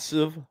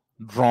massive,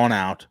 drawn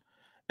out,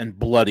 and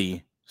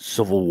bloody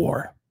civil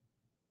war.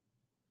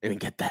 They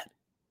didn't get that.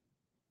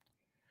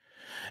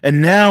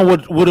 And now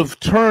what would have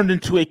turned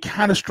into a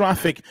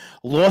catastrophic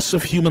loss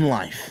of human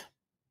life,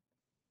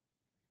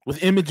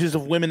 with images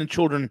of women and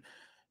children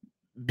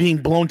being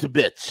blown to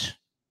bits,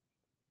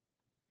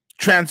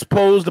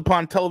 transposed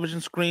upon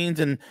television screens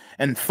and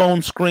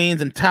phone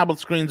screens and tablet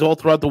screens all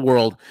throughout the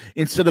world.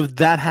 Instead of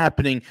that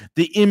happening,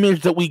 the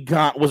image that we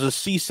got was a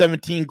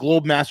C-17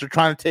 Globemaster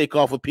trying to take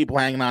off with people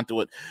hanging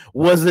onto it.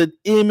 Was an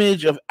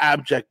image of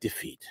abject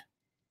defeat.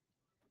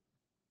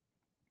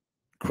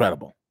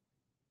 Incredible.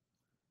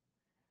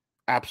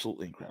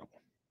 Absolutely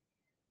incredible.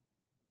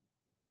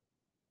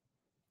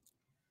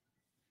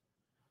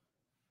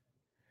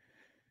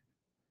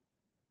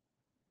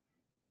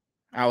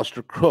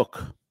 Alistair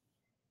Cook,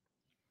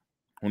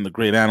 one of the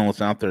great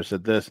analysts out there,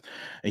 said this: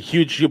 a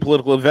huge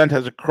geopolitical event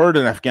has occurred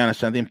in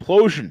Afghanistan, the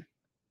implosion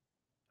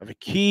of a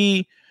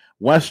key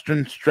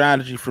Western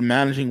strategy for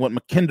managing what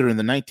Mackinder in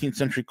the 19th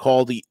century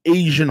called the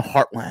Asian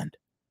heartland.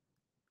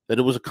 That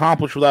it was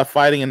accomplished without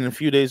fighting and in a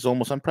few days is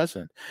almost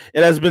unprecedented.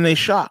 It has been a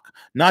shock,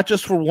 not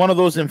just for one of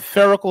those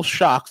empirical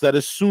shocks that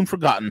is soon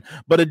forgotten,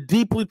 but a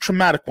deeply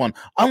traumatic one.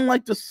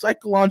 Unlike the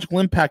psychological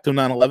impact of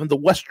 9/11, the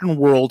Western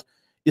world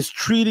is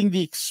treating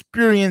the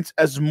experience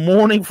as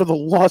mourning for the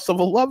loss of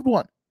a loved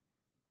one.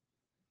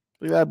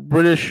 Look at that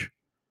British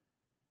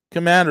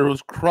commander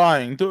who's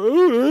crying.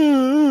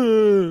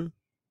 There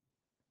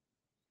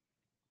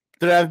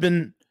have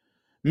been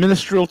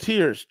ministerial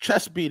tears,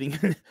 chest beating,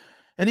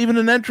 and even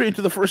an entry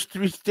into the first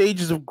 3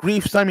 stages of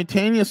grief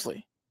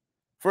simultaneously.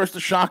 First,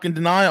 the shock and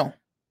denial,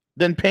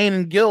 then pain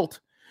and guilt,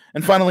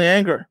 and finally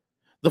anger.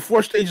 The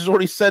 4th stage is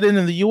already set in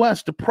the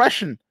U.S.,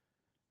 depression,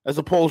 as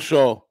the polls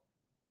show.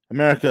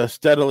 America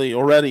steadily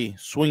already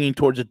swinging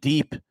towards a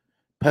deep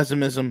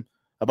pessimism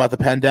about the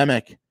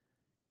pandemic,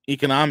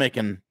 economic,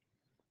 and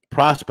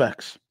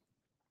prospects,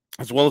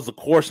 as well as the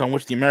course on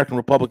which the American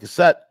Republic is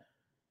set.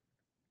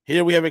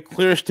 Here we have a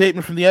clear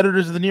statement from the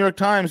editors of the New York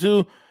Times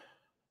who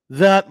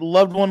that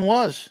loved one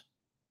was.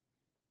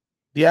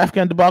 The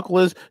Afghan debacle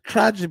is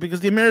tragic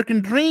because the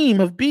American dream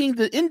of being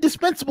the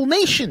indispensable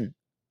nation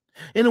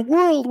in a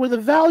world where the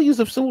values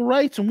of civil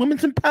rights and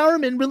women's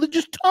empowerment and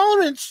religious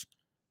tolerance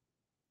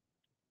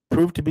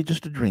proved to be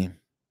just a dream.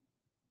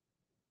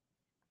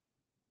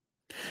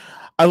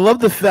 I love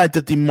the fact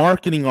that the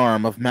marketing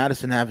arm of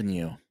Madison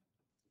Avenue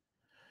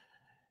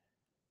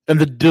and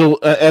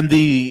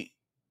the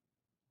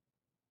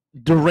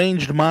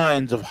deranged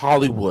minds of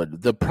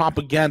Hollywood, the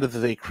propaganda that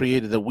they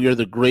created, that we are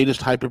the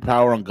greatest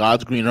hyperpower on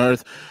God's green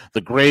earth,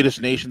 the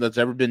greatest nation that's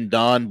ever been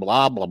done,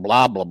 blah, blah,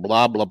 blah, blah,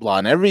 blah, blah, blah,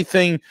 and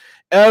everything,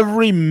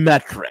 every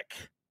metric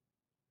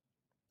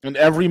and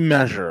every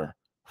measure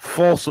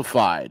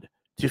falsified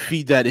to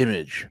feed that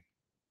image.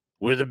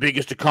 We're the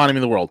biggest economy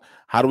in the world.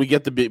 How do we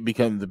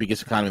become the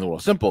biggest economy in the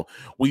world? Simple.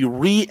 We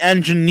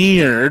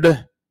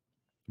re-engineered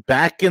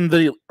back in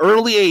the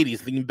early 80s,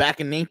 thinking back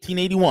in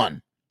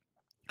 1981,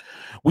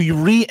 we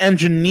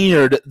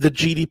re-engineered the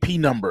GDP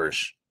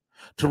numbers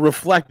to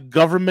reflect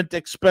government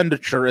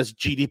expenditure as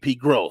GDP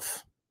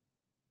growth.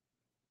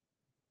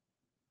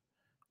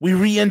 We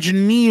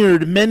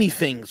re-engineered many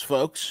things,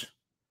 folks.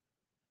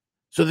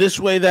 So this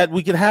way that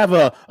we could have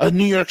a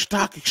New York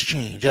Stock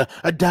Exchange,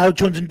 a Dow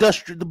Jones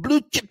Industrial, the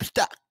blue chip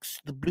stocks,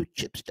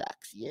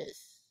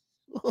 yes.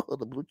 Oh,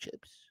 the blue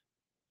chips.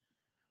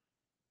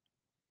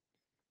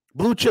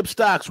 Blue chip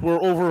stocks,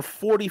 where over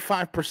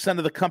 45%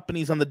 of the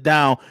companies on the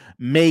Dow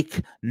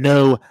make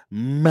no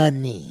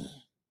money.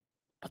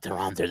 But they're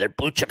on there. They're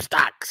blue chip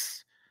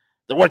stocks.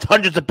 They're worth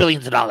hundreds of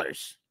billions of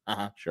dollars.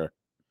 Sure.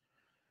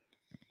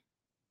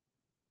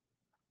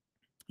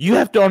 You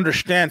have to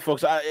understand,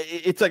 folks,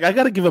 it's like I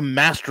got to give a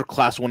master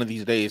class one of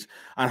these days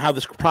on how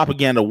this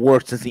propaganda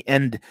worked since the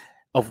end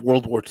of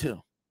World War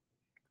II.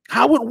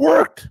 How it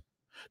worked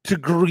to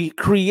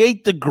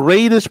create the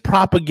greatest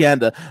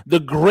propaganda, the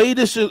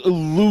greatest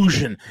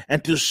illusion,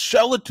 and to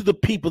sell it to the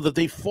people that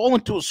they fall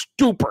into a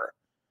stupor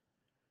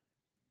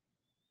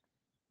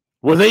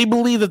where they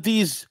believe that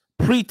these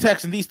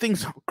pretexts and these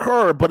things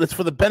occur, but it's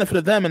for the benefit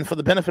of them and for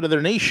the benefit of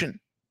their nation.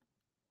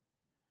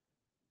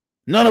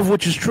 None of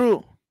which is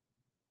true.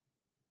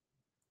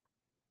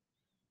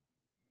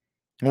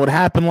 And what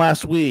happened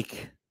last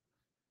week,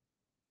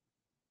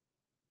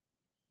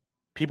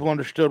 people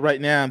understood right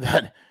now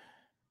that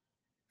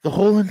the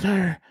whole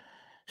entire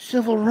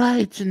civil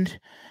rights and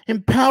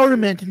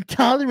empowerment and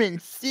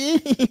tolerance,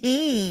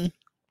 it's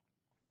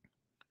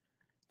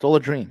all a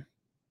dream.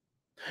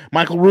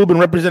 Michael Rubin,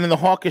 representing the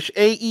hawkish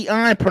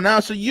AEI,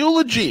 pronounced a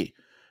eulogy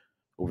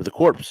over the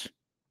corpse.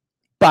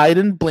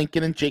 Biden,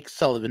 Blinken, and Jake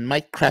Sullivan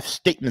might craft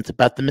statements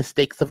about the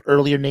mistakes of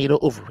earlier NATO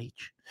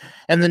overreach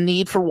and the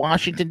need for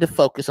Washington to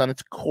focus on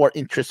its core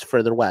interests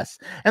further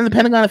west. And the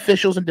Pentagon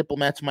officials and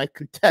diplomats might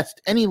contest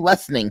any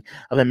lessening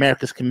of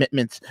America's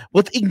commitments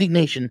with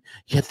indignation,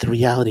 yet the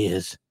reality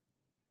is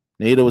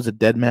NATO is a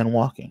dead man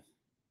walking.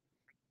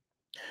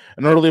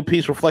 An earlier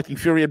piece reflecting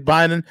fury at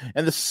Biden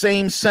and the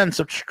same sense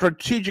of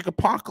strategic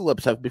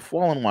apocalypse have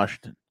befallen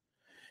Washington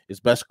is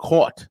best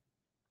caught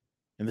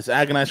in this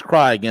agonized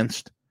cry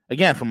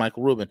again from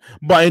Michael Rubin.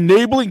 By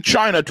enabling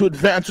China to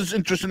advance its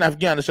interest in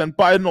Afghanistan,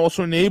 Biden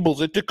also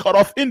enables it to cut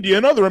off India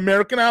and other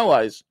American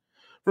allies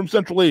from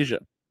Central Asia.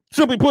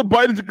 Simply put,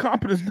 Biden's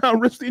incompetence now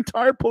risks the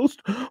entire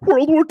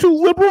post-World War II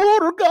liberal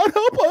order. God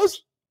help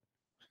us.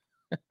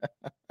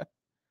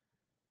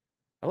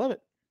 I love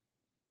it.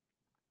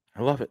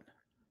 I love it.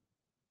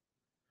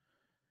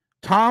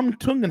 Tom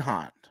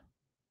Tugendhat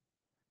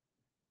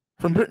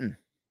from Britain.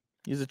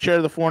 He's the chair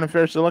of the Foreign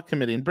Affairs Select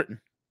Committee in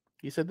Britain.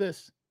 He said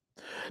this.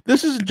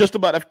 This isn't just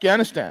about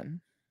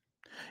Afghanistan.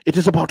 It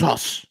is about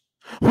us.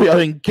 We are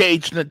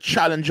engaged in a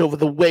challenge over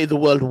the way the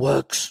world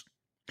works.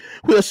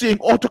 We are seeing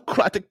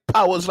autocratic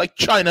powers like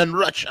China and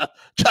Russia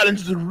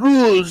challenge the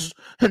rules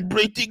and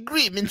break the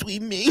agreements we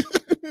make.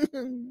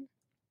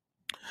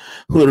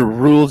 We're a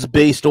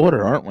rules-based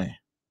order, aren't we?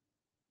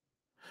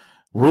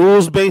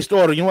 Rules-based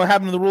order. You know what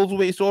happened to the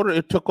rules-based order?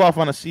 It took off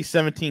on a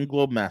C-17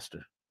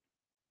 Globemaster.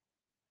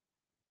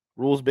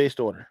 Rules-based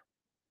order.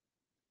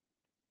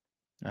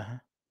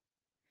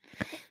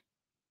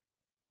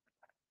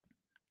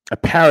 A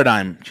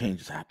paradigm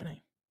change is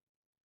happening.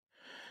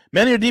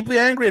 Many are deeply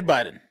angry at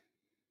Biden.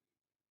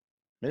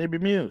 Many are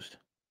bemused.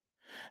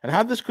 And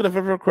how this could have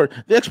ever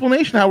occurred. The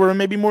explanation, however,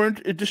 may be more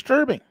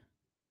disturbing.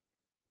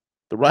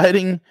 The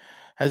writing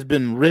has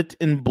been writ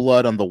in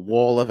blood on the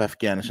wall of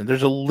Afghanistan.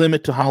 There's a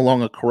limit to how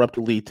long a corrupt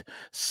elite,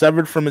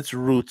 severed from its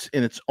roots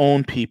in its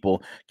own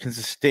people, can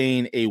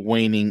sustain a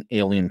waning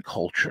alien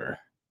culture.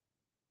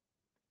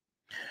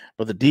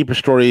 But the deeper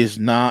story is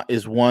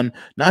one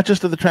not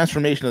just of the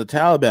transformation of the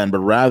Taliban, but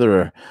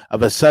rather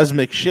of a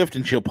seismic shift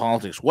in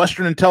geopolitics.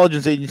 Western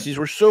intelligence agencies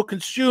were so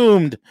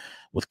consumed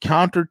with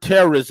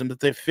counterterrorism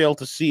that they failed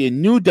to see a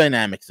new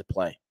dynamics at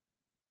play.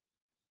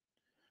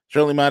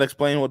 Certainly might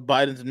explain what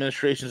Biden's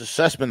administration's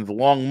assessment of the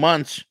long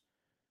months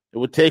it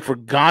would take for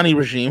Ghani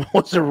regime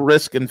was a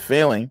risk in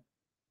failing.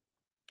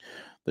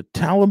 The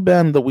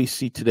Taliban that we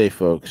see today,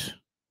 folks,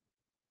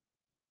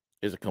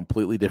 is a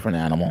completely different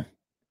animal.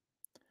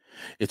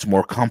 It's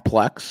more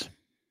complex.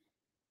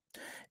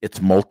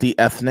 It's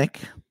multi-ethnic.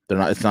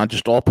 It's not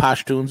just all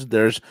Pashtuns.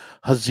 There's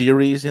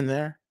Hazaris in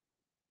there.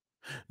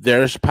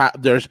 There's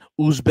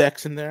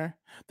Uzbeks in there.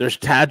 There's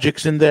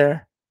Tajiks in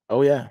there.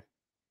 Oh, yeah.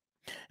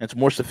 And it's a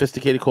more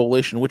sophisticated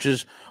coalition, which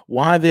is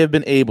why they have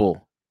been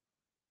able,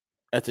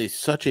 at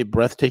such a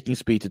breathtaking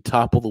speed, to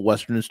topple the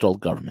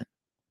Western-installed government.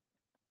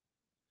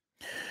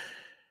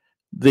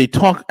 They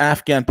talk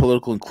Afghan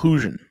political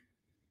inclusion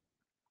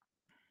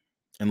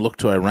and look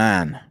to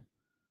Iran,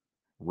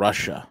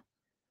 Russia,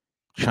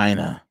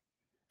 China,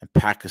 and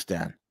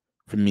Pakistan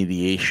for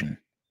mediation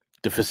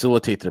to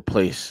facilitate their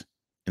place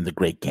in the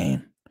great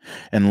game.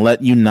 And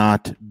let you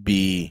not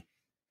be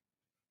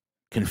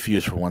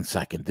confused for 1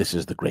 second. This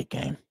is the great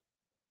game.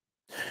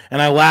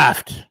 And I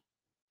laughed.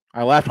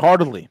 I laughed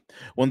heartily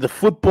when the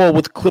football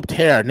with clipped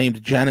hair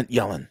named Janet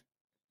Yellen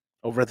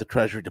over at the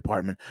Treasury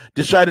Department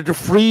decided to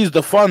freeze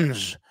the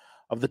funds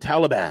of the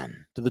Taliban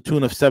to the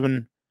tune of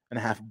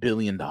 $7.5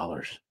 billion.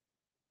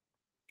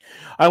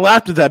 I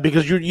laughed at that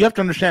because you have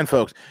to understand,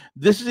 folks,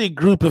 this is a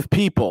group of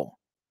people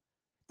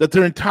that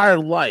their entire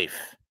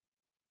life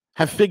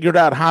have figured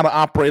out how to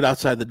operate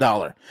outside the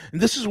dollar.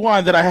 And this is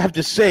why that I have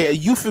to say,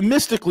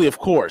 euphemistically, of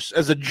course,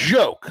 as a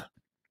joke,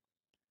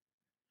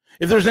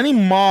 if there's any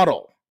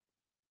model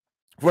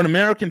for an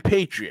American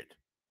patriot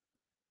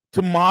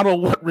to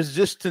model what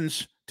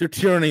resistance to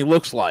tyranny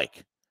looks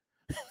like,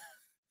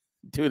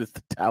 dude, it's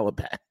the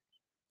Taliban.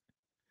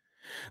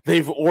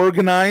 They've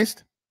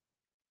organized.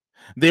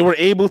 They were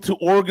able to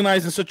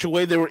organize in such a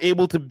way they were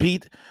able to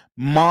beat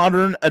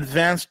modern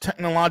advanced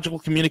technological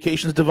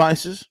communications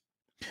devices.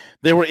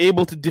 They were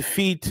able to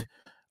defeat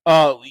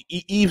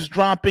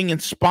eavesdropping and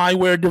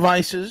spyware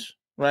devices,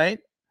 right?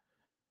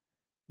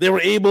 They were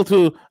able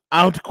to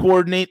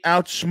out-coordinate,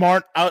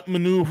 outsmart,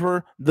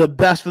 outmaneuver the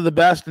best of the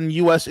best in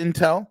U.S.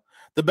 intel,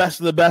 the best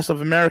of the best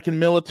of American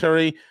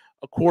military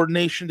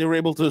coordination. They were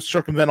able to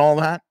circumvent all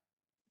that.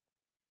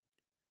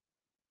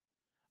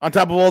 On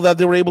top of all that,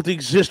 they were able to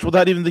exist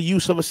without even the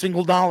use of a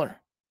single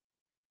dollar.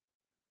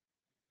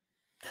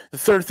 The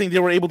third thing, they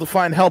were able to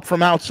find help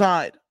from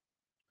outside,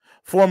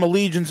 form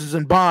allegiances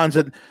and bonds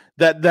that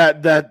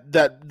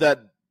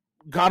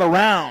got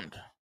around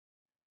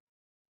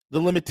the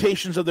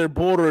limitations of their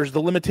borders,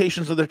 the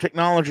limitations of their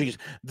technologies.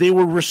 They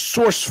were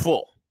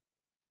resourceful.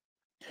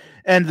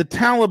 And the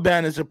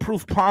Taliban is a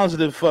proof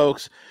positive,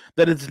 folks,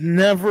 that it's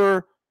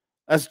never,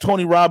 as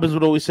Tony Robbins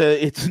would always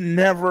say, it's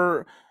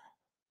never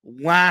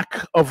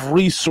lack of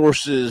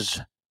resources.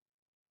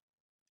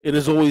 It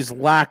is always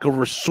lack of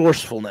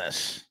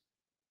resourcefulness.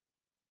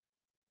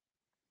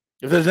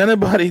 If there's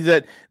anybody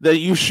that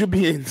you should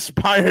be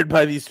inspired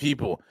by these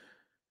people,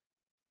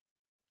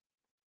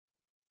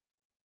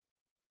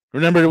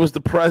 remember, it was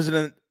the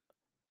president,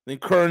 the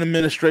current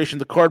administration,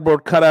 the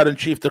cardboard cutout in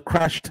chief, the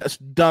crash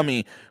test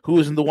dummy who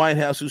was in the White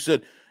House, who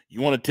said,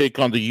 you want to take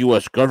on the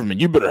U.S.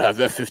 government, you better have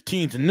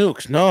F-15s and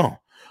nukes. No.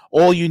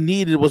 All you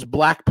needed was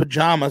black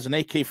pajamas, an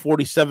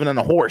AK-47, and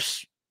a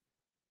horse.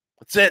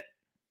 That's it.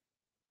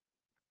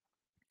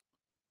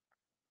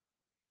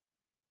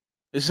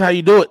 This is how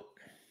you do it.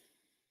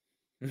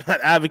 I'm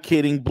not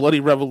advocating bloody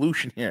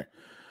revolution here.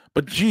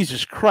 But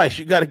Jesus Christ,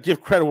 you got to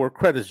give credit where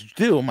credit's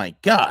due. Oh, my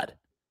God.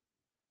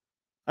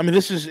 I mean,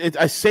 this is,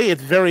 I say it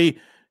very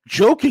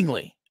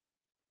jokingly,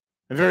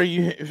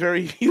 very,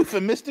 very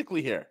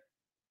euphemistically here.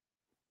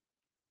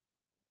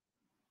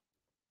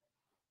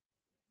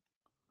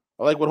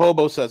 I like what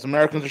Hobo says.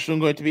 Americans are soon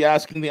going to be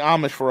asking the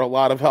Amish for a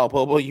lot of help.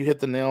 Hobo, you hit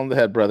the nail on the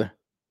head, brother.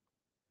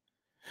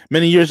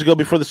 Many years ago,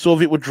 before the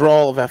Soviet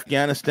withdrawal of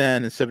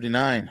Afghanistan in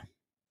 1979,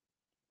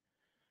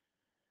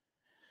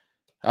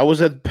 I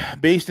was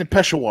based in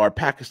Peshawar,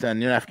 Pakistan,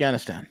 near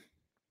Afghanistan.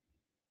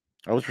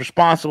 I was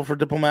responsible for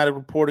diplomatic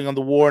reporting on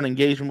the war and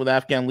engagement with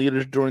Afghan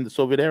leaders during the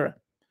Soviet era.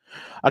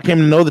 I came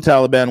to know the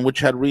Taliban, which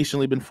had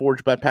recently been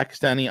forged by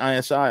Pakistani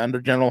ISI under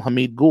General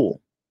Hamid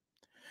Gul.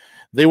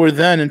 They were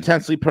then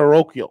intensely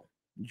parochial,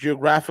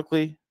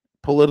 geographically,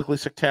 politically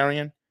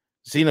sectarian,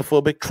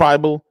 xenophobic,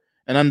 tribal,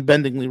 and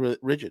unbendingly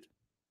rigid.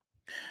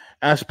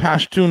 As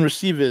Pashtun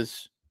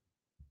Receivers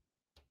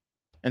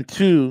and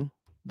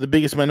the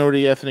biggest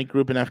minority ethnic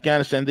group in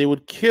Afghanistan, they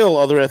would kill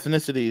other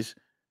ethnicities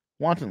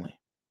wantonly.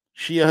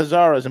 Shia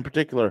Hazaras, in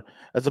particular,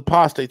 as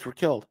apostates, were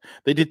killed.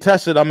 They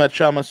detested Ahmad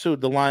Shah Massoud,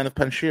 the Lion of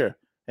Panjshir,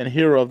 and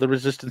hero of the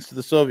resistance to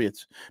the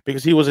Soviets,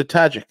 because he was a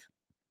Tajik.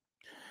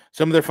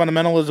 Some of their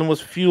fundamentalism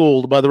was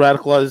fueled by the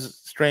radicalized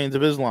strains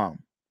of Islam,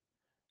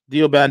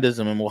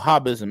 Deobandism and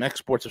Wahhabism,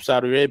 exports of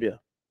Saudi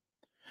Arabia,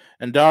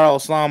 and Dar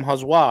al-Islam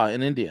Hazwa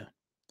in India.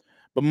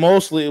 But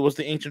mostly it was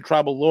the ancient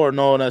tribal lore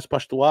known as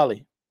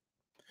Pashtuwali.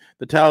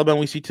 The Taliban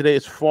we see today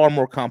is far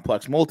more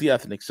complex,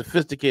 multi-ethnic,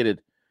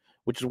 sophisticated,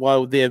 which is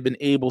why they have been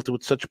able to,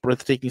 with such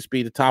breathtaking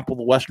speed, to topple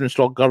the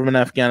Western-installed government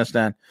in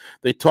Afghanistan.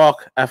 They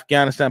talk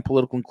Afghanistan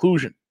political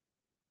inclusion,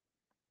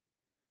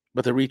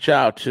 but they reach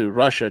out to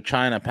Russia,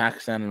 China,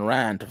 Pakistan, and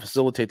Iran to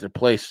facilitate their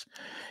place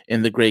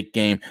in the great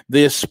game.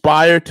 They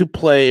aspire to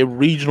play a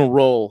regional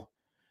role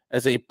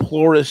as a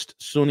pluralist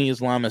Sunni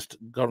Islamist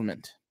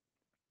government.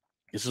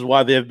 This is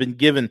why they have been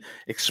given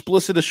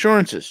explicit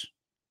assurances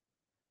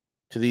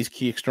to these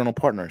key external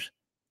partners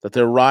that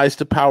their rise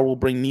to power will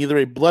bring neither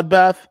a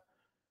bloodbath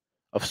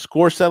of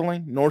score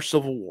settling nor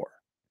civil war.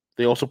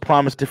 They also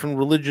promise different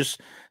religious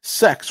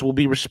sects will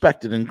be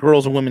respected and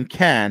girls and women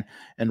can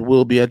and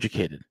will be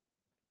educated.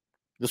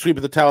 The sweep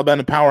of the Taliban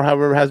in power,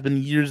 however, has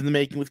been years in the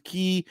making, with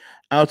key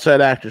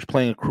outside actors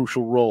playing a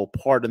crucial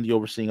part in the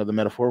overseeing of the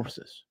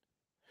metamorphosis.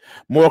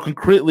 More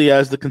concretely,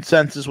 as the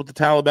consensus with the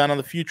Taliban on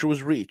the future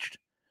was reached,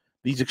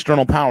 these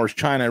external powers,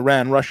 China,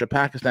 Iran, Russia,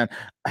 Pakistan,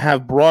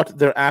 have brought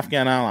their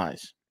Afghan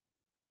allies,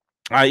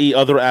 i.e.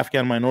 other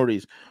Afghan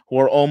minorities, who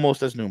are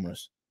almost as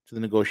numerous, to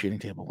the negotiating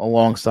table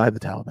alongside the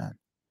Taliban.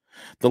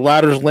 The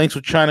latter's links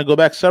with China go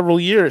back several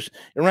years.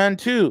 Iran,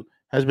 too,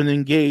 has been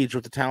engaged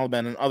with the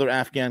Taliban and other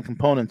Afghan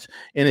components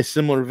in a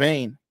similar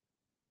vein.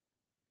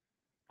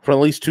 For at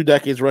least 2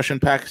 decades, Russia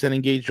and Pakistan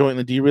engaged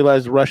jointly. Do you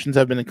realize the Russians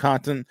have been in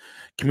constant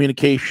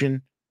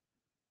communication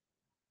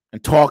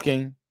and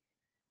talking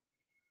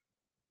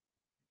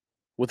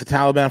with the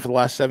Taliban for the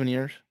last 7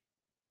 years?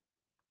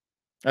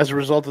 As a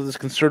result of this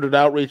concerted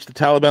outreach, the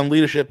Taliban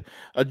leadership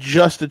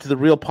adjusted to the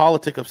real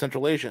politic of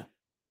Central Asia.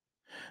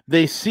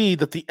 They see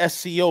that the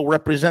SCO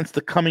represents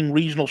the coming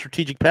regional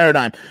strategic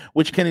paradigm,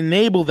 which can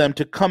enable them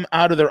to come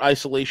out of their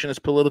isolation as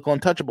political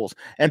untouchables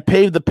and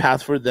pave the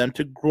path for them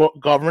to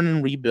govern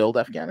and rebuild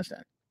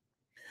Afghanistan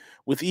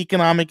with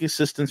economic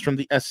assistance from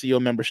the SCO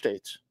member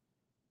states.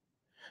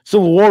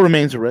 Civil war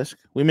remains a risk.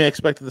 We may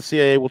expect that the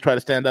CIA will try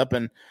to stand up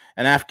an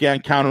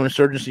Afghan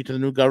counterinsurgency to the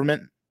new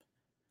government.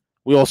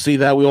 We all see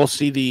that. We all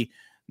see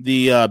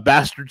the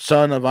bastard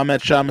son of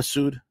Ahmed Shah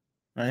Massoud.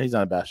 Right? He's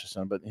not a bastard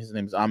son, but his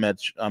name is Ahmed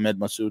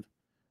Massoud,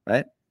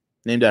 right?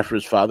 Named after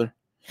his father.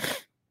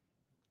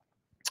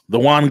 The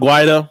Juan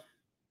Guaido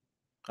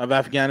of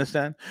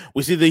Afghanistan.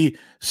 We see the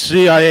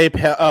CIA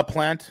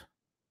plant,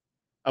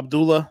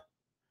 Abdullah,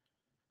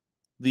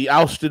 the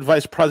ousted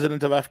vice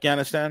president of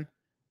Afghanistan,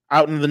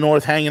 out in the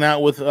north hanging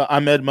out with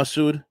Ahmed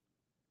Massoud.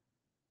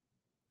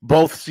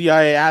 Both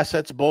CIA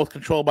assets, both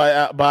controlled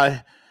by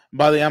the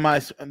MI,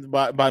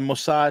 by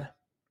Mossad,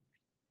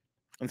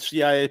 and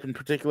CIA in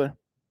particular.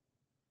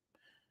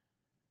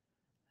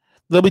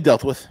 They'll be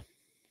dealt with.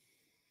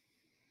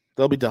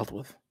 They'll be dealt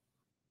with.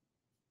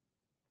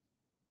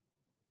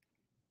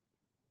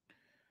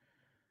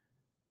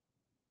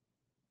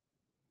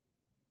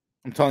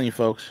 I'm telling you,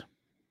 folks.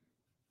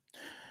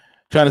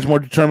 China's more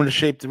determined to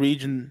shape the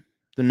region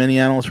than many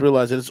analysts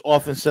realize. It is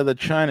often said that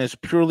China is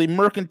purely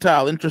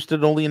mercantile,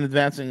 interested only in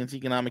advancing its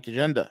economic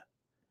agenda.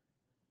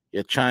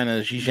 Yet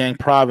China's Xinjiang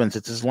province,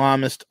 its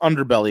Islamist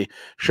underbelly,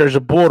 shares a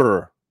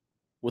border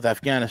with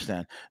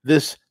Afghanistan.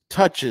 This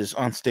touches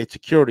on state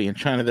security, and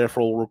China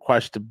therefore will require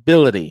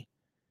stability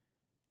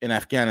in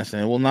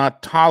Afghanistan. It will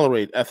not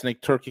tolerate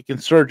ethnic Turkic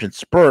insurgents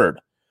spurred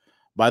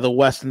by the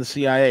West and the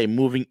CIA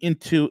moving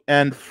into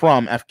and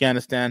from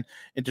Afghanistan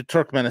into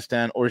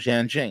Turkmenistan or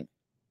Xinjiang.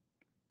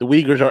 The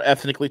Uyghurs are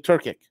ethnically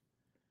Turkic.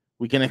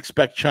 We can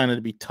expect China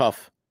to be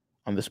tough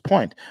on this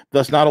point.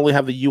 Thus, not only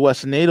have the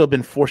U.S. and NATO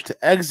been forced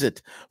to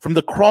exit from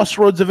the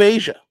crossroads of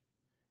Asia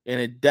in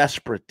a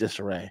desperate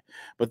disarray,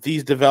 but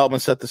these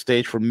developments set the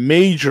stage for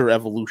major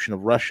evolution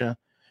of Russia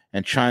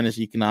and China's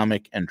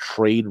economic and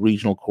trade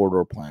regional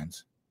corridor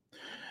plans.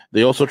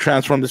 They also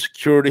transformed the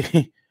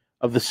security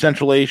of the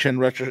Central Asia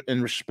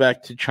in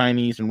respect to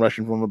Chinese and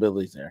Russian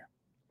vulnerabilities there.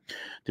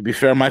 To be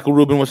fair, Michael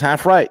Rubin was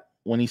half right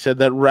when he said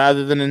that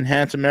rather than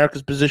enhance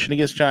America's position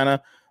against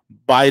China,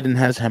 Biden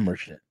has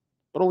hemorrhaged it,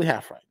 but only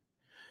half right.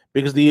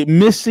 Because the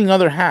missing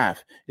other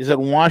half is that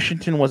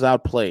Washington was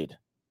outplayed.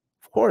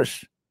 Of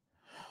course,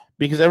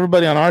 because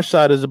everybody on our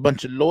side is a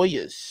bunch of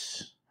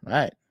lawyers,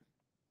 right?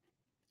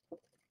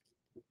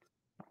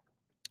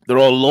 They're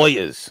all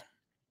lawyers.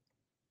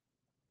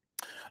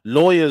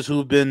 Lawyers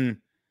who've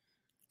been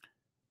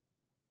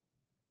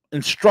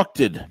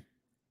instructed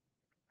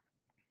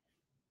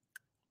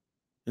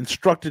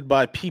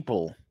by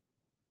people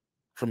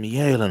from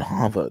Yale and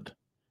Harvard,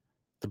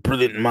 the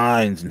brilliant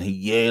minds in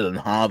Yale and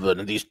Harvard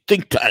and these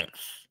think tanks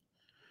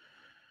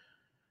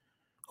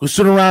who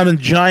sit around in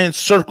giant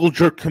circle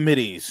jerk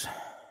committees,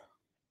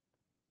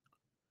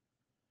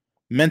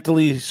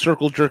 mentally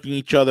circle jerking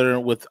each other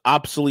with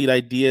obsolete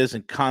ideas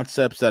and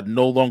concepts that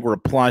no longer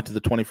apply to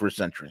the 21st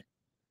century.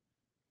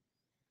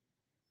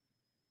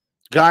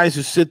 Guys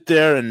who sit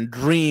there and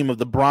dream of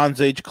the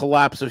Bronze Age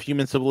collapse of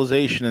human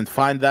civilization and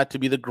find that to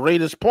be the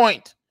greatest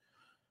point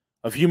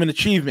of human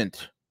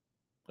achievement,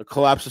 the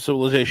collapse of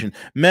civilization.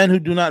 Men who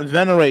do not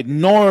venerate,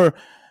 nor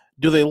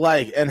do they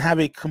like, and have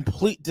a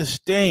complete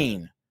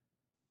disdain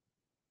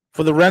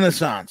for the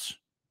Renaissance,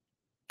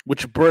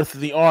 which birthed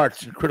the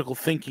arts and critical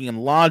thinking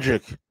and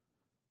logic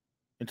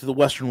into the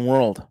Western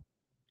world.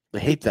 They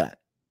hate that.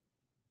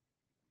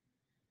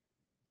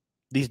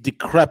 These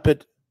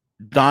decrepit,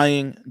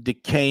 dying,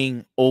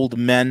 decaying old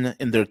men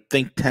in their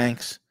think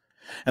tanks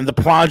and the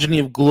progeny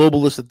of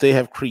globalists that they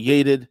have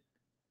created,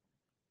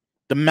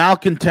 the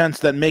malcontents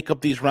that make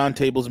up these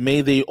roundtables,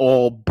 may they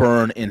all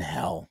burn in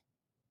hell.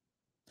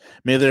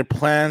 May their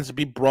plans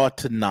be brought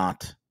to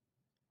naught.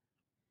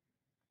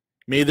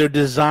 May their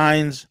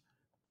designs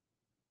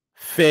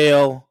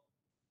fail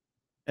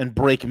and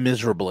break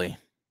miserably.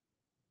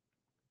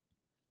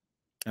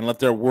 And let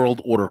their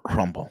world order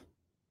crumble.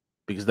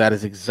 Because that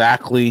is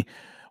exactly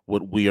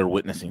what we are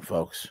witnessing,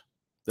 folks.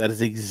 That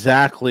is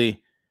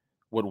exactly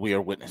what we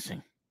are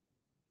witnessing.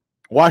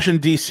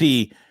 Washington,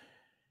 D.C.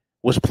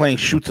 was playing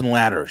chutes and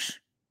ladders.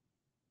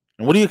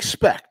 And what do you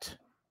expect?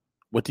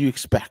 What do you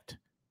expect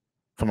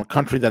from a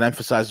country that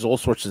emphasizes all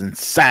sorts of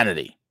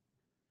insanity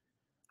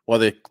while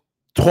they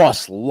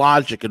toss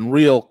logic and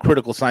real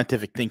critical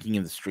scientific thinking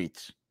in the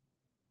streets?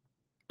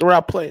 They were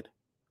outplayed.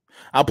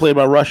 Outplayed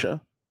by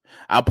Russia.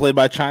 Outplayed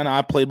by China.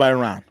 Outplayed by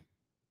Iran.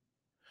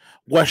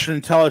 Western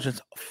intelligence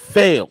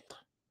failed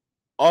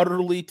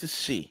utterly to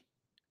see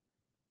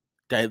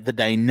the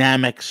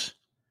dynamics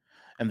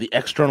and the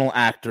external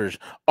actors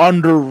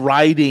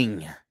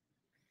underwriting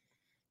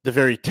the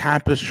very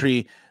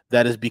tapestry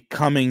that is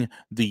becoming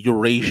the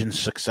Eurasian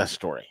success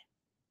story.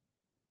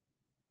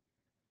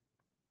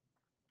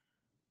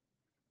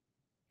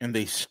 And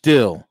they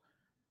still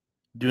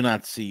do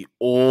not see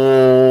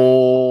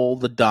all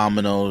the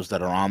dominoes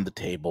that are on the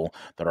table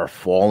that are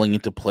falling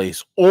into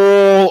place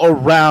all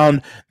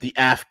around the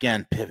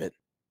Afghan pivot.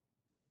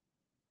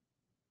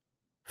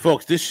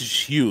 Folks, this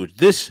is huge.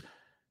 This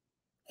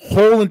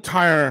whole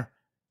entire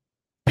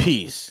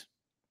piece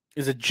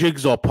is a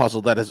jigsaw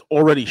puzzle that has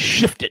already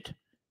shifted,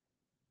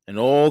 and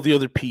all the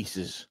other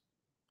pieces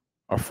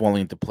are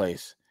falling into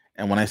place.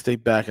 And when I stay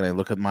back and I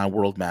look at my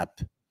world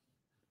map,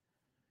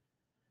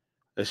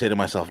 I say to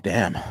myself,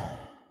 damn,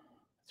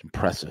 it's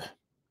impressive.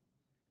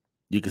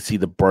 You can see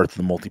the birth of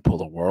the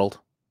multipolar world.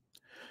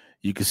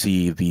 You can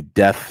see the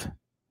death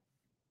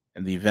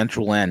and the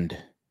eventual end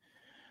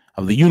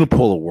of the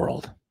unipolar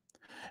world.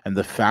 And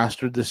the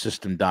faster the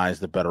system dies,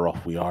 the better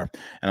off we are.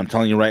 And I'm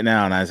telling you right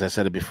now, and as I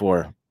said it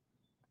before,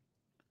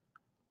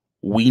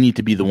 we need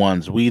to be the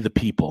ones, we the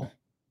people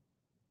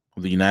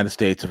of the United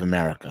States of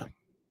America,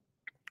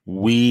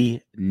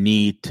 we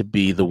need to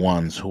be the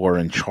ones who are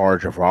in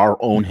charge of our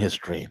own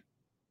history,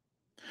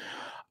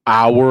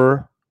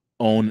 our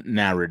own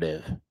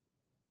narrative,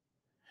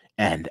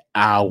 and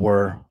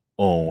our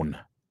own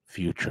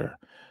future.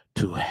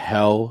 To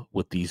hell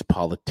with these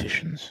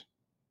politicians.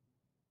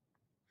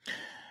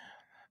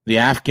 The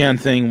Afghan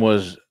thing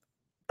was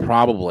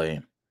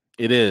probably,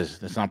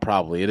 it's not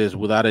probably, it is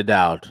without a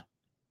doubt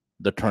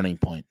the turning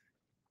point.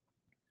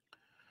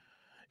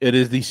 It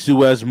is the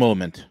Suez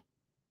moment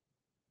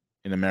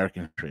in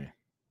American history.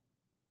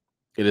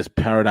 It is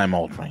paradigm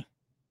altering.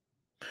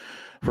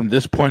 From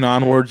this point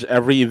onwards,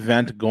 every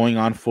event going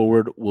on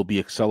forward will be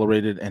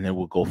accelerated and it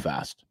will go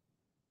fast.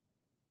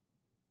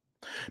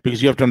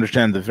 Because you have to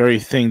understand, the very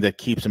thing that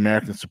keeps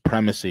American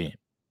supremacy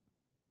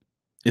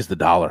is the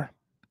dollar.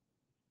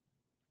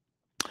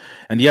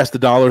 And yes, the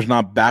dollar is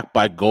not backed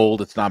by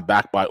gold. It's not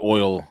backed by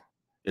oil.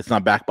 It's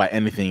not backed by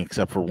anything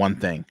except for one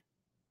thing.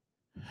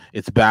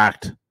 It's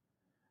backed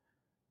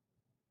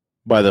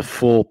by the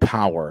full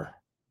power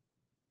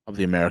of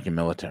the American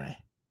military.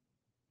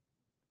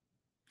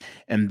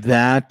 And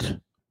that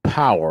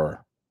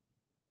power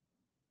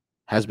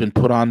has been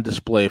put on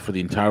display for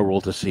the entire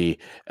world to see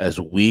as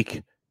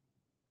weak,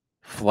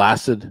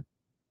 flaccid,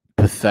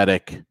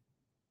 pathetic,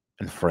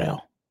 and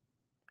frail,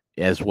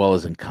 as well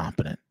as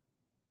incompetent.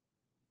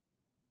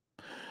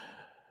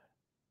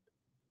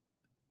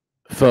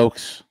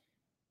 Folks,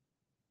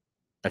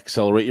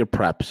 accelerate your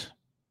preps.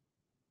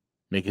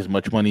 Make as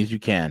much money as you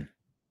can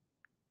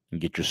and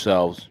get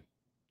yourselves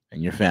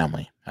and your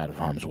family out of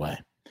harm's way.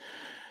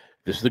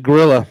 This is the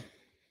Gorilla,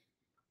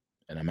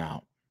 and I'm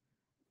out.